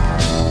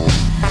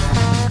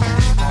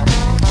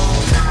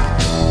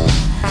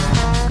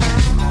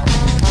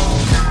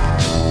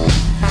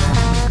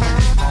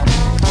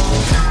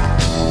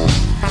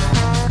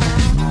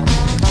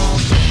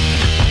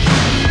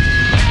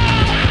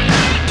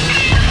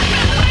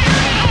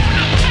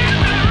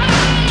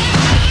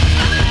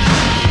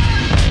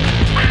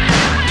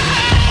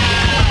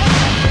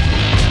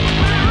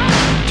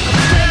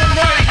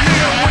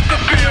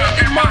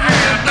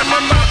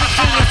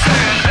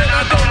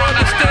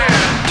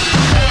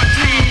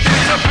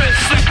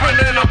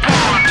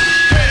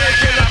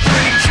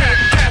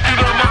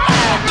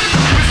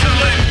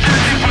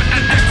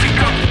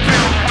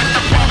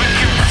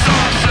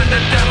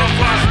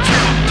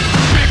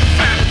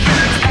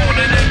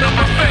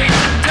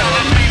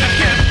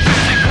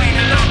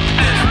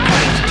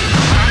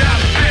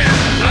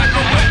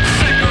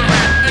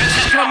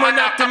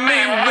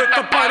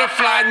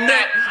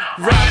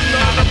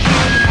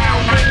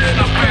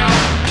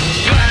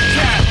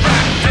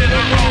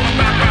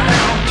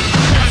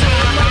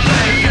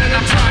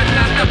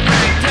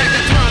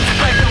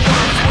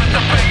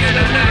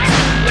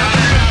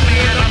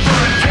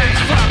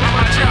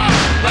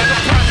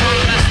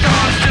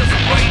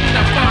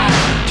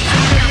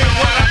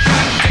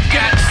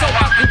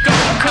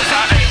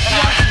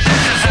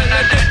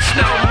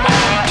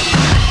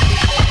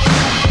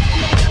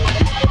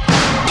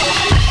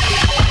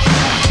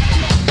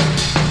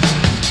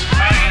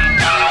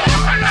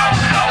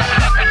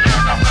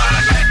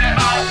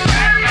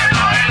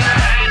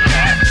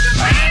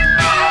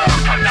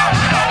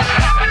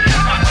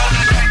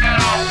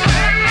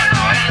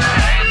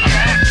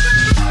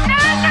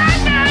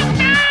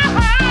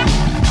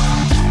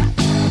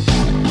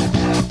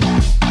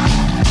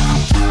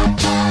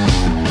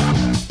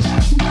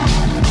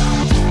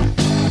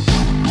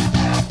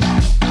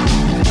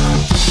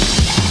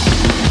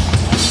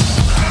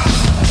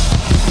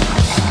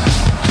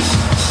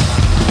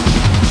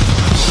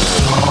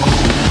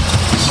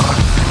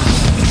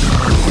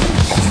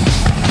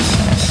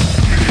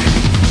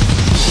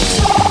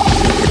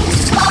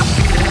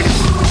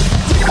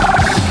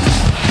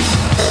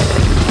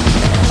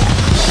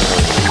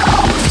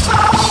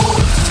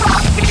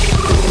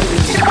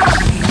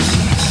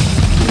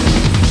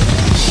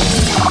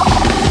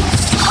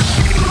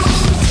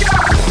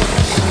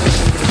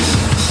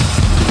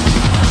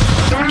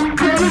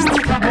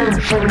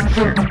 Ain't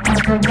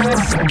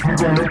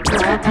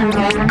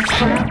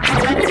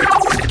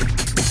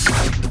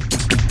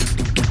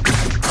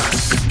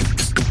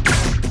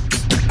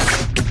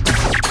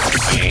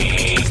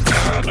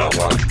got no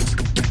one.